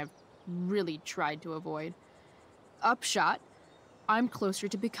 something I've really tried to avoid. Upshot, I'm closer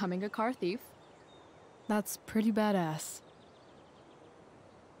to becoming a car thief. That's pretty badass.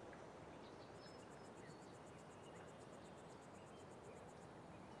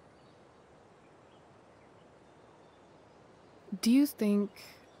 Do you think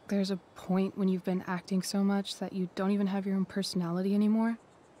there's a point when you've been acting so much that you don't even have your own personality anymore?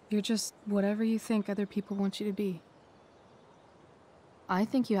 You're just whatever you think other people want you to be. I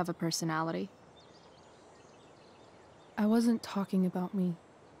think you have a personality. I wasn't talking about me.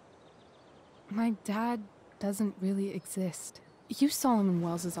 My dad doesn't really exist. You saw him in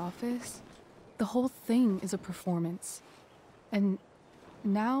Wells's office. The whole thing is a performance. And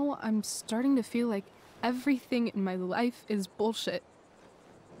now I'm starting to feel like everything in my life is bullshit.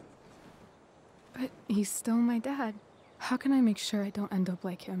 But he's still my dad. How can I make sure I don't end up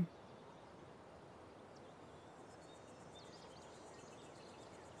like him?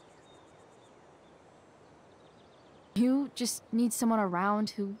 You just need someone around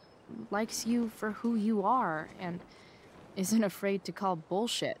who likes you for who you are and isn't afraid to call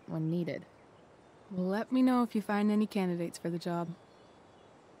bullshit when needed. Well, let me know if you find any candidates for the job.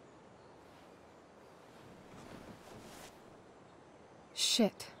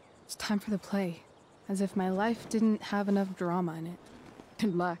 Shit. It's time for the play. As if my life didn't have enough drama in it.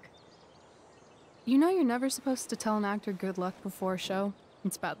 Good luck. You know you're never supposed to tell an actor good luck before a show?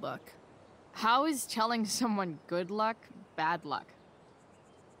 It's bad luck. How is telling someone good luck bad luck?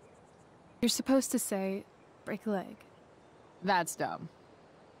 You're supposed to say, break a leg. That's dumb.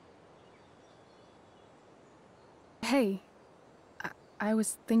 Hey, I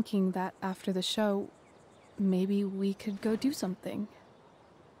was thinking that after the show, maybe we could go do something.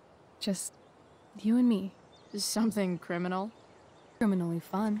 Just you and me. Something criminal? Criminally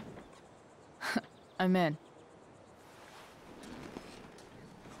fun. I'm in.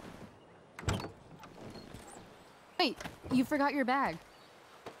 Wait, you forgot your bag.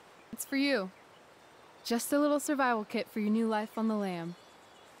 It's for you. Just a little survival kit for your new life on the lam.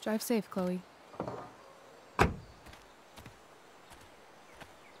 Drive safe, Chloe.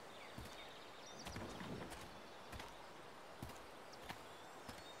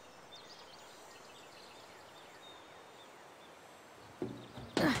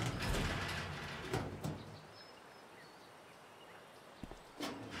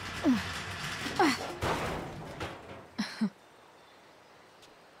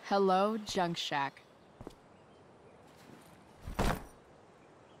 Hello, Junk Shack.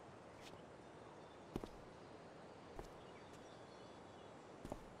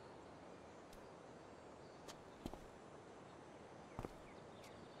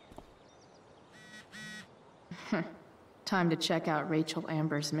 Time to check out Rachel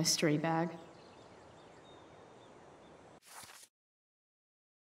Amber's mystery bag.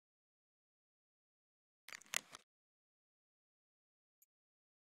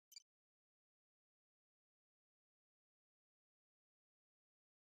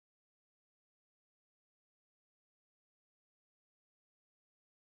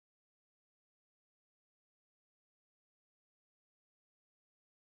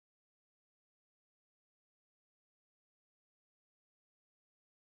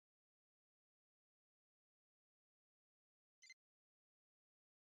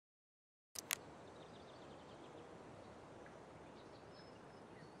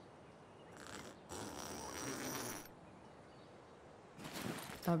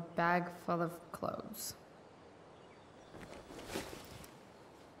 A bag full of clothes.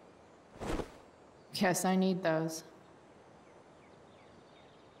 Guess I need those.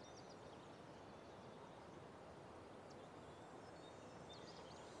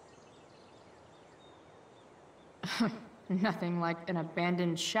 Nothing like an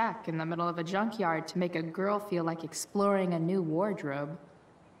abandoned shack in the middle of a junkyard to make a girl feel like exploring a new wardrobe.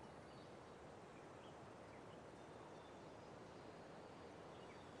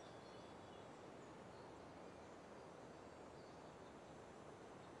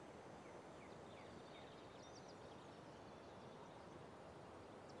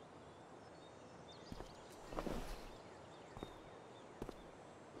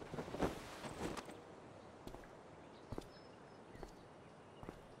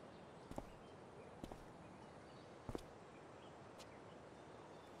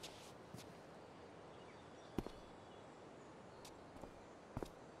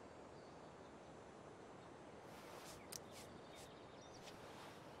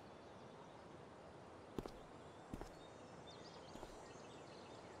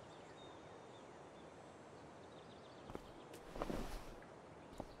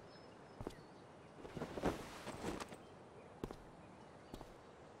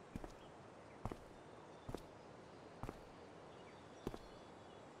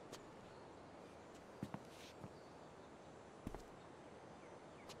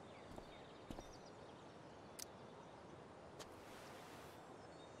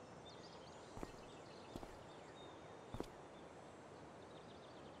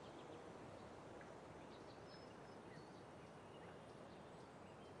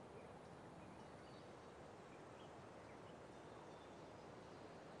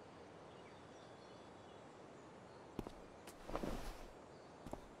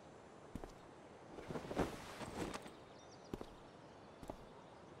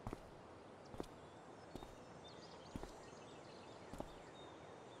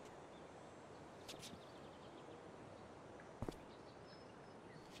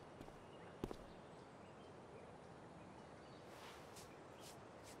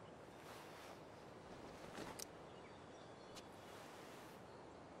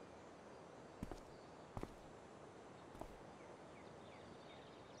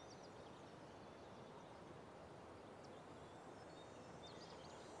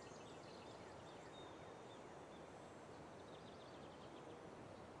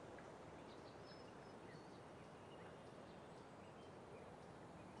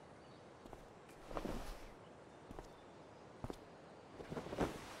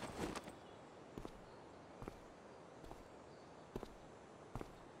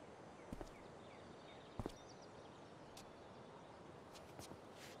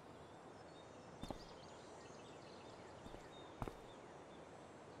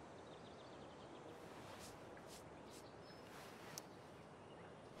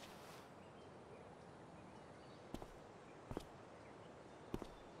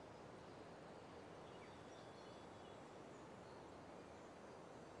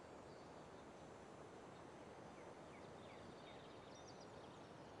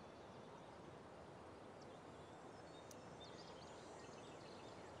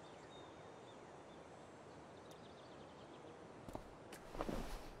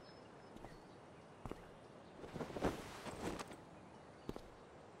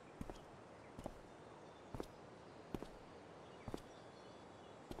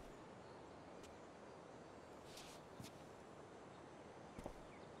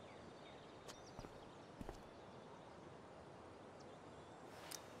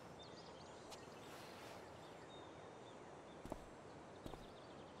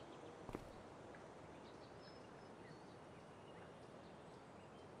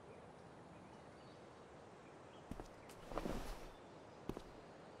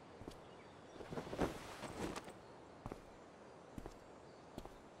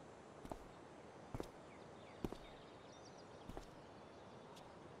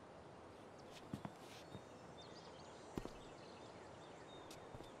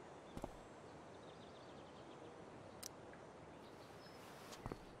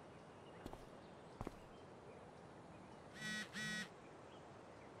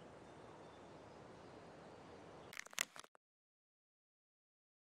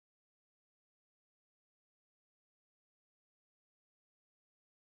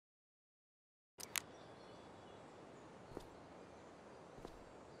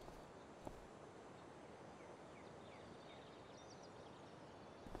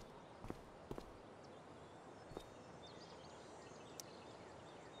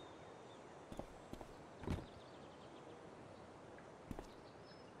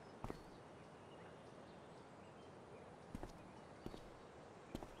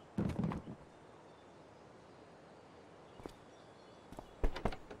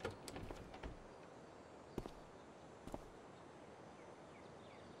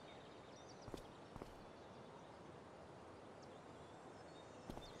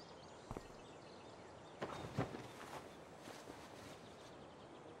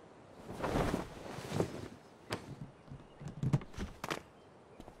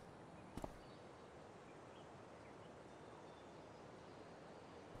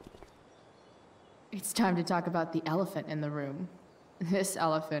 It's time to talk about the elephant in the room. This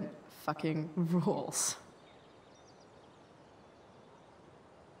elephant fucking rules.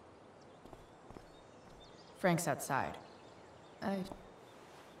 Frank's outside.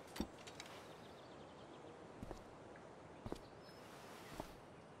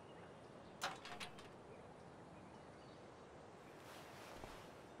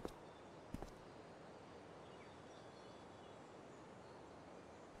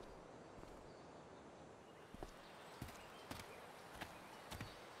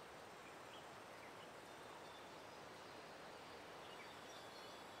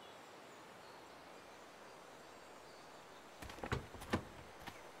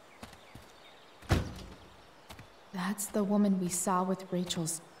 That's the woman we saw with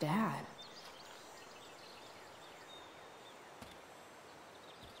Rachel's dad.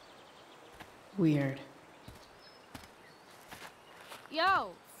 Weird.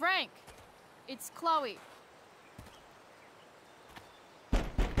 Yo, Frank! It's Chloe.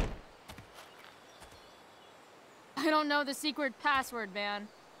 I don't know the secret password, man.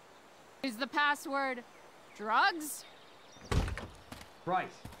 Is the password drugs? Bryce,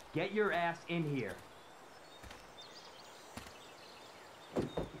 get your ass in here.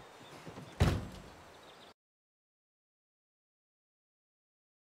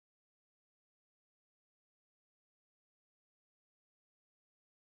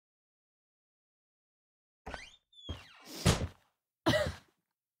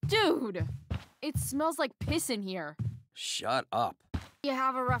 Dude! It smells like piss in here. Shut up. You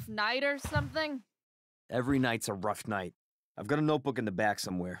have a rough night or something? Every night's a rough night. I've got a notebook in the back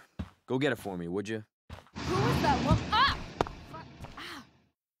somewhere. Go get it for me, would you? Who is that woman? Ah!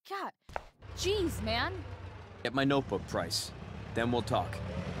 God. Jeez, man. Get my notebook, Price. Then we'll talk.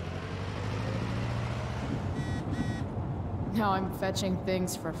 Now I'm fetching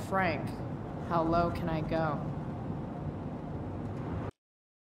things for Frank. How low can I go?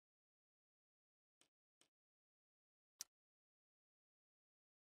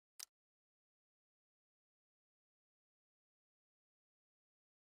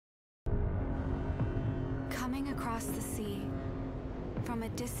 Coming across the sea, from a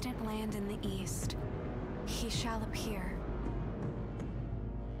distant land in the east, he shall appear.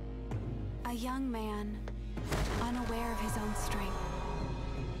 A young man, unaware of his own strength.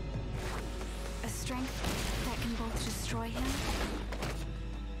 A strength that can both destroy him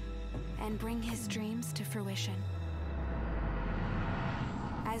and bring his dreams to fruition.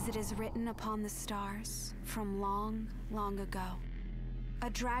 As it is written upon the stars from long, long ago. A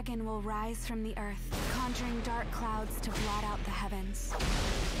dragon will rise from the earth, conjuring dark clouds to blot out the heavens.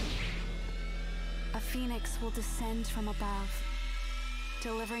 A phoenix will descend from above,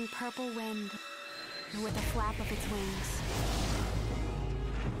 delivering purple wind with a flap of its wings.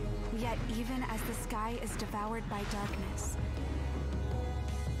 Yet even as the sky is devoured by darkness,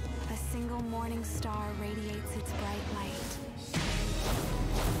 a single morning star radiates its bright light.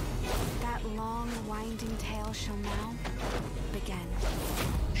 That long, winding tale shall now begin.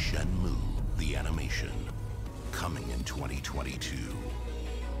 Shenmue, the animation, coming in 2022.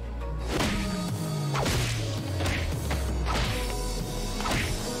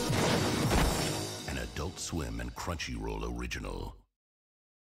 An Adult Swim and Crunchyroll original.